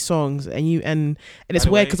listen to these songs and it's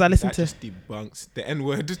weird because I listen to just debunks the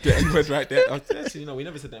N-word right there. Actually, you know, we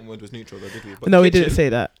never said the N-word was neutral though, did we? But no, we didn't say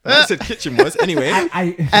that. I said kitchen was anyway.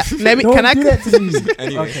 Let me. Can I do that to me?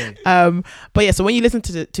 Anyway. Okay. But yeah, so when you listen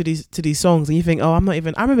to these songs and you think, oh, I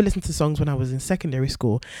remember listening to songs when I was in secondary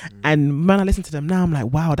school, and when I listen to them now, I'm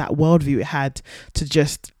like, wow, that worldview it had to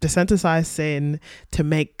just desensitize sin, to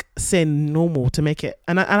make sin normal, to make it,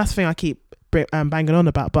 and that's the thing I keep banging on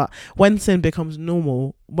about. But when sin becomes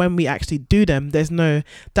normal, when we actually do them, there's no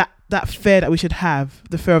that fear that we should have,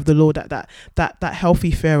 the fear of the Lord, that healthy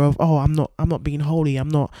fear of, oh, I'm not being holy, I'm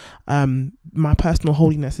not my personal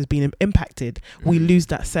holiness is being impacted. We lose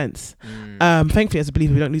that sense. Thankfully, as a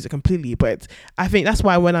believer, we don't lose it completely, but I think that's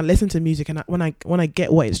why when I listen to music and when I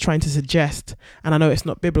get what it's trying to suggest, and I know it's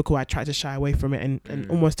not biblical, I try to shy away from it and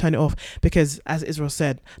almost turn it off, because as Israel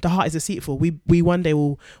said, the heart is deceitful. We one day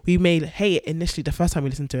we may hate it initially the first time we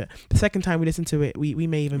listen to it. The second time we listen to it, we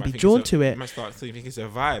may even be drawn to it. You might start thinking it's a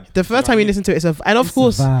vibe. The first time you listen to it, and of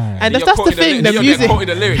course, and that's the thing, the you're music. Quoting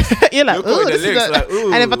the lyrics. You're like, you're ooh, like,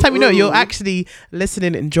 ooh, and by the time you know it, you're actually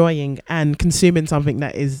listening, enjoying, and consuming something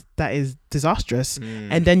that is disastrous,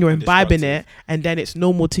 and then you're imbibing it, and then it's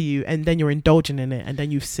normal to you, and then you're indulging in it, and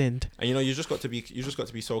then you've sinned. And you know, you just got to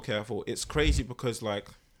be so careful. It's crazy because like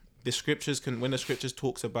the scriptures when the scriptures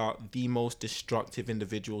talks about the most destructive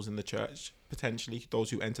individuals in the church, potentially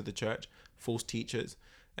those who enter the church, false teachers.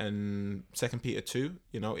 And 2 Peter 2,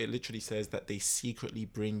 you know, it literally says that they secretly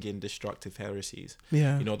bring in destructive heresies.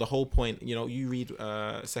 Yeah. You know, the whole point, you know, you read 2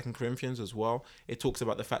 Corinthians as well, it talks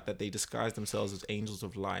about the fact that they disguise themselves as angels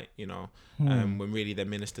of light, you know, when really they're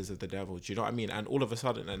ministers of the devil. Do you know what I mean? And all of a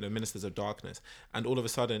sudden, and they're ministers of darkness. And all of a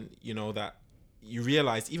sudden, you know, that you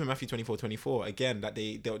realize, even Matthew 24, again, that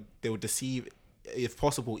they will deceive, if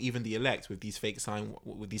possible, even the elect with these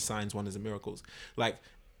signs, wonders, and miracles. Like,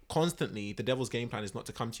 constantly, the devil's game plan is not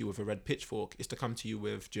to come to you with a red pitchfork. It's to come to you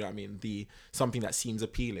with, do you know what I mean, something that seems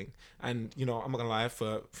appealing. And, you know, I'm not gonna lie,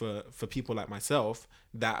 for people like myself,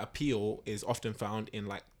 that appeal is often found in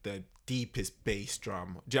like the deepest bass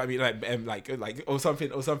drum. Do you know what I mean? Like or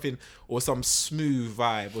something, or some smooth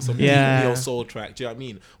vibe, or some neo soul track. Do you know what I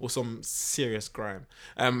mean? Or some serious grime.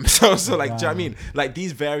 So like, do you know what I mean? Like,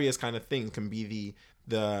 these various kind of things can be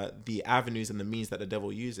the avenues and the means that the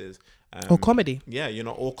devil uses. Or comedy. Yeah, you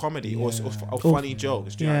know, or comedy, or funny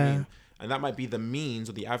jokes. Do you know what I mean? And that might be the means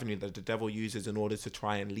or the avenue that the devil uses in order to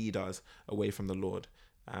try and lead us away from the Lord.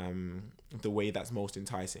 The way that's most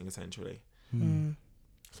enticing, essentially.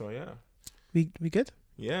 So yeah, we good.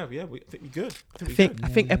 Yeah, we think we're good. I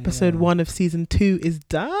think episode 1 of season 2 is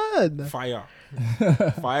done. Fire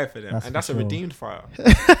for them, and that's a redeemed fire.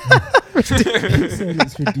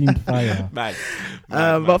 It's redeemed fire. Mad.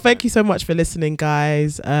 But thank you so much for listening,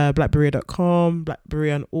 guys. Blackberry.com,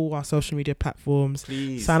 Blackberry on all our social media platforms.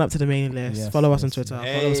 Please sign up to the mailing list. Follow us on Twitter.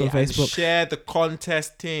 Follow us on Facebook. Share the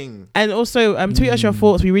contest thing. And also tweet us your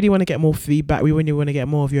thoughts. We really want to get more feedback. We really want to get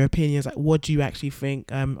more of your opinions. Like, what do you actually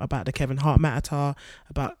think about the Kevin Hart matter,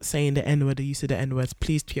 about saying the N-word, the use of the N-words?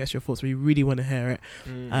 Please tweet us your thoughts. We really want to hear it.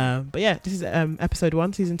 But yeah, this is episode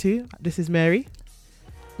 1, season 2. This is Mary.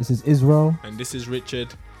 This is Israel. And this is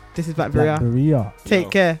Richard. This is Blackberry. Blackberry. Take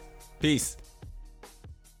care. Peace.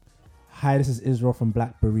 Hi, this is Israel from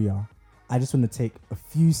Black Berea. I just want to take a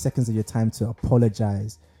few seconds of your time to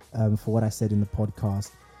apologize for what I said in the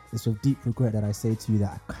podcast. It's with deep regret that I say to you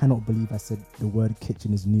that I cannot believe I said the word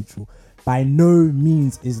kitchen is neutral. By no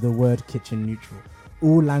means is the word kitchen neutral.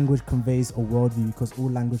 All language conveys a worldview because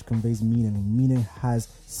all language conveys meaning. And meaning has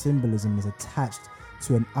symbolism, is attached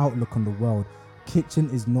to an outlook on the world. Kitchen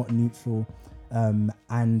is not neutral,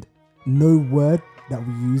 and no word that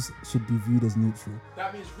we use should be viewed as neutral.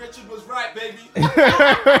 That means Richard was right, baby.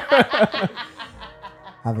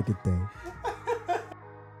 Have a good day.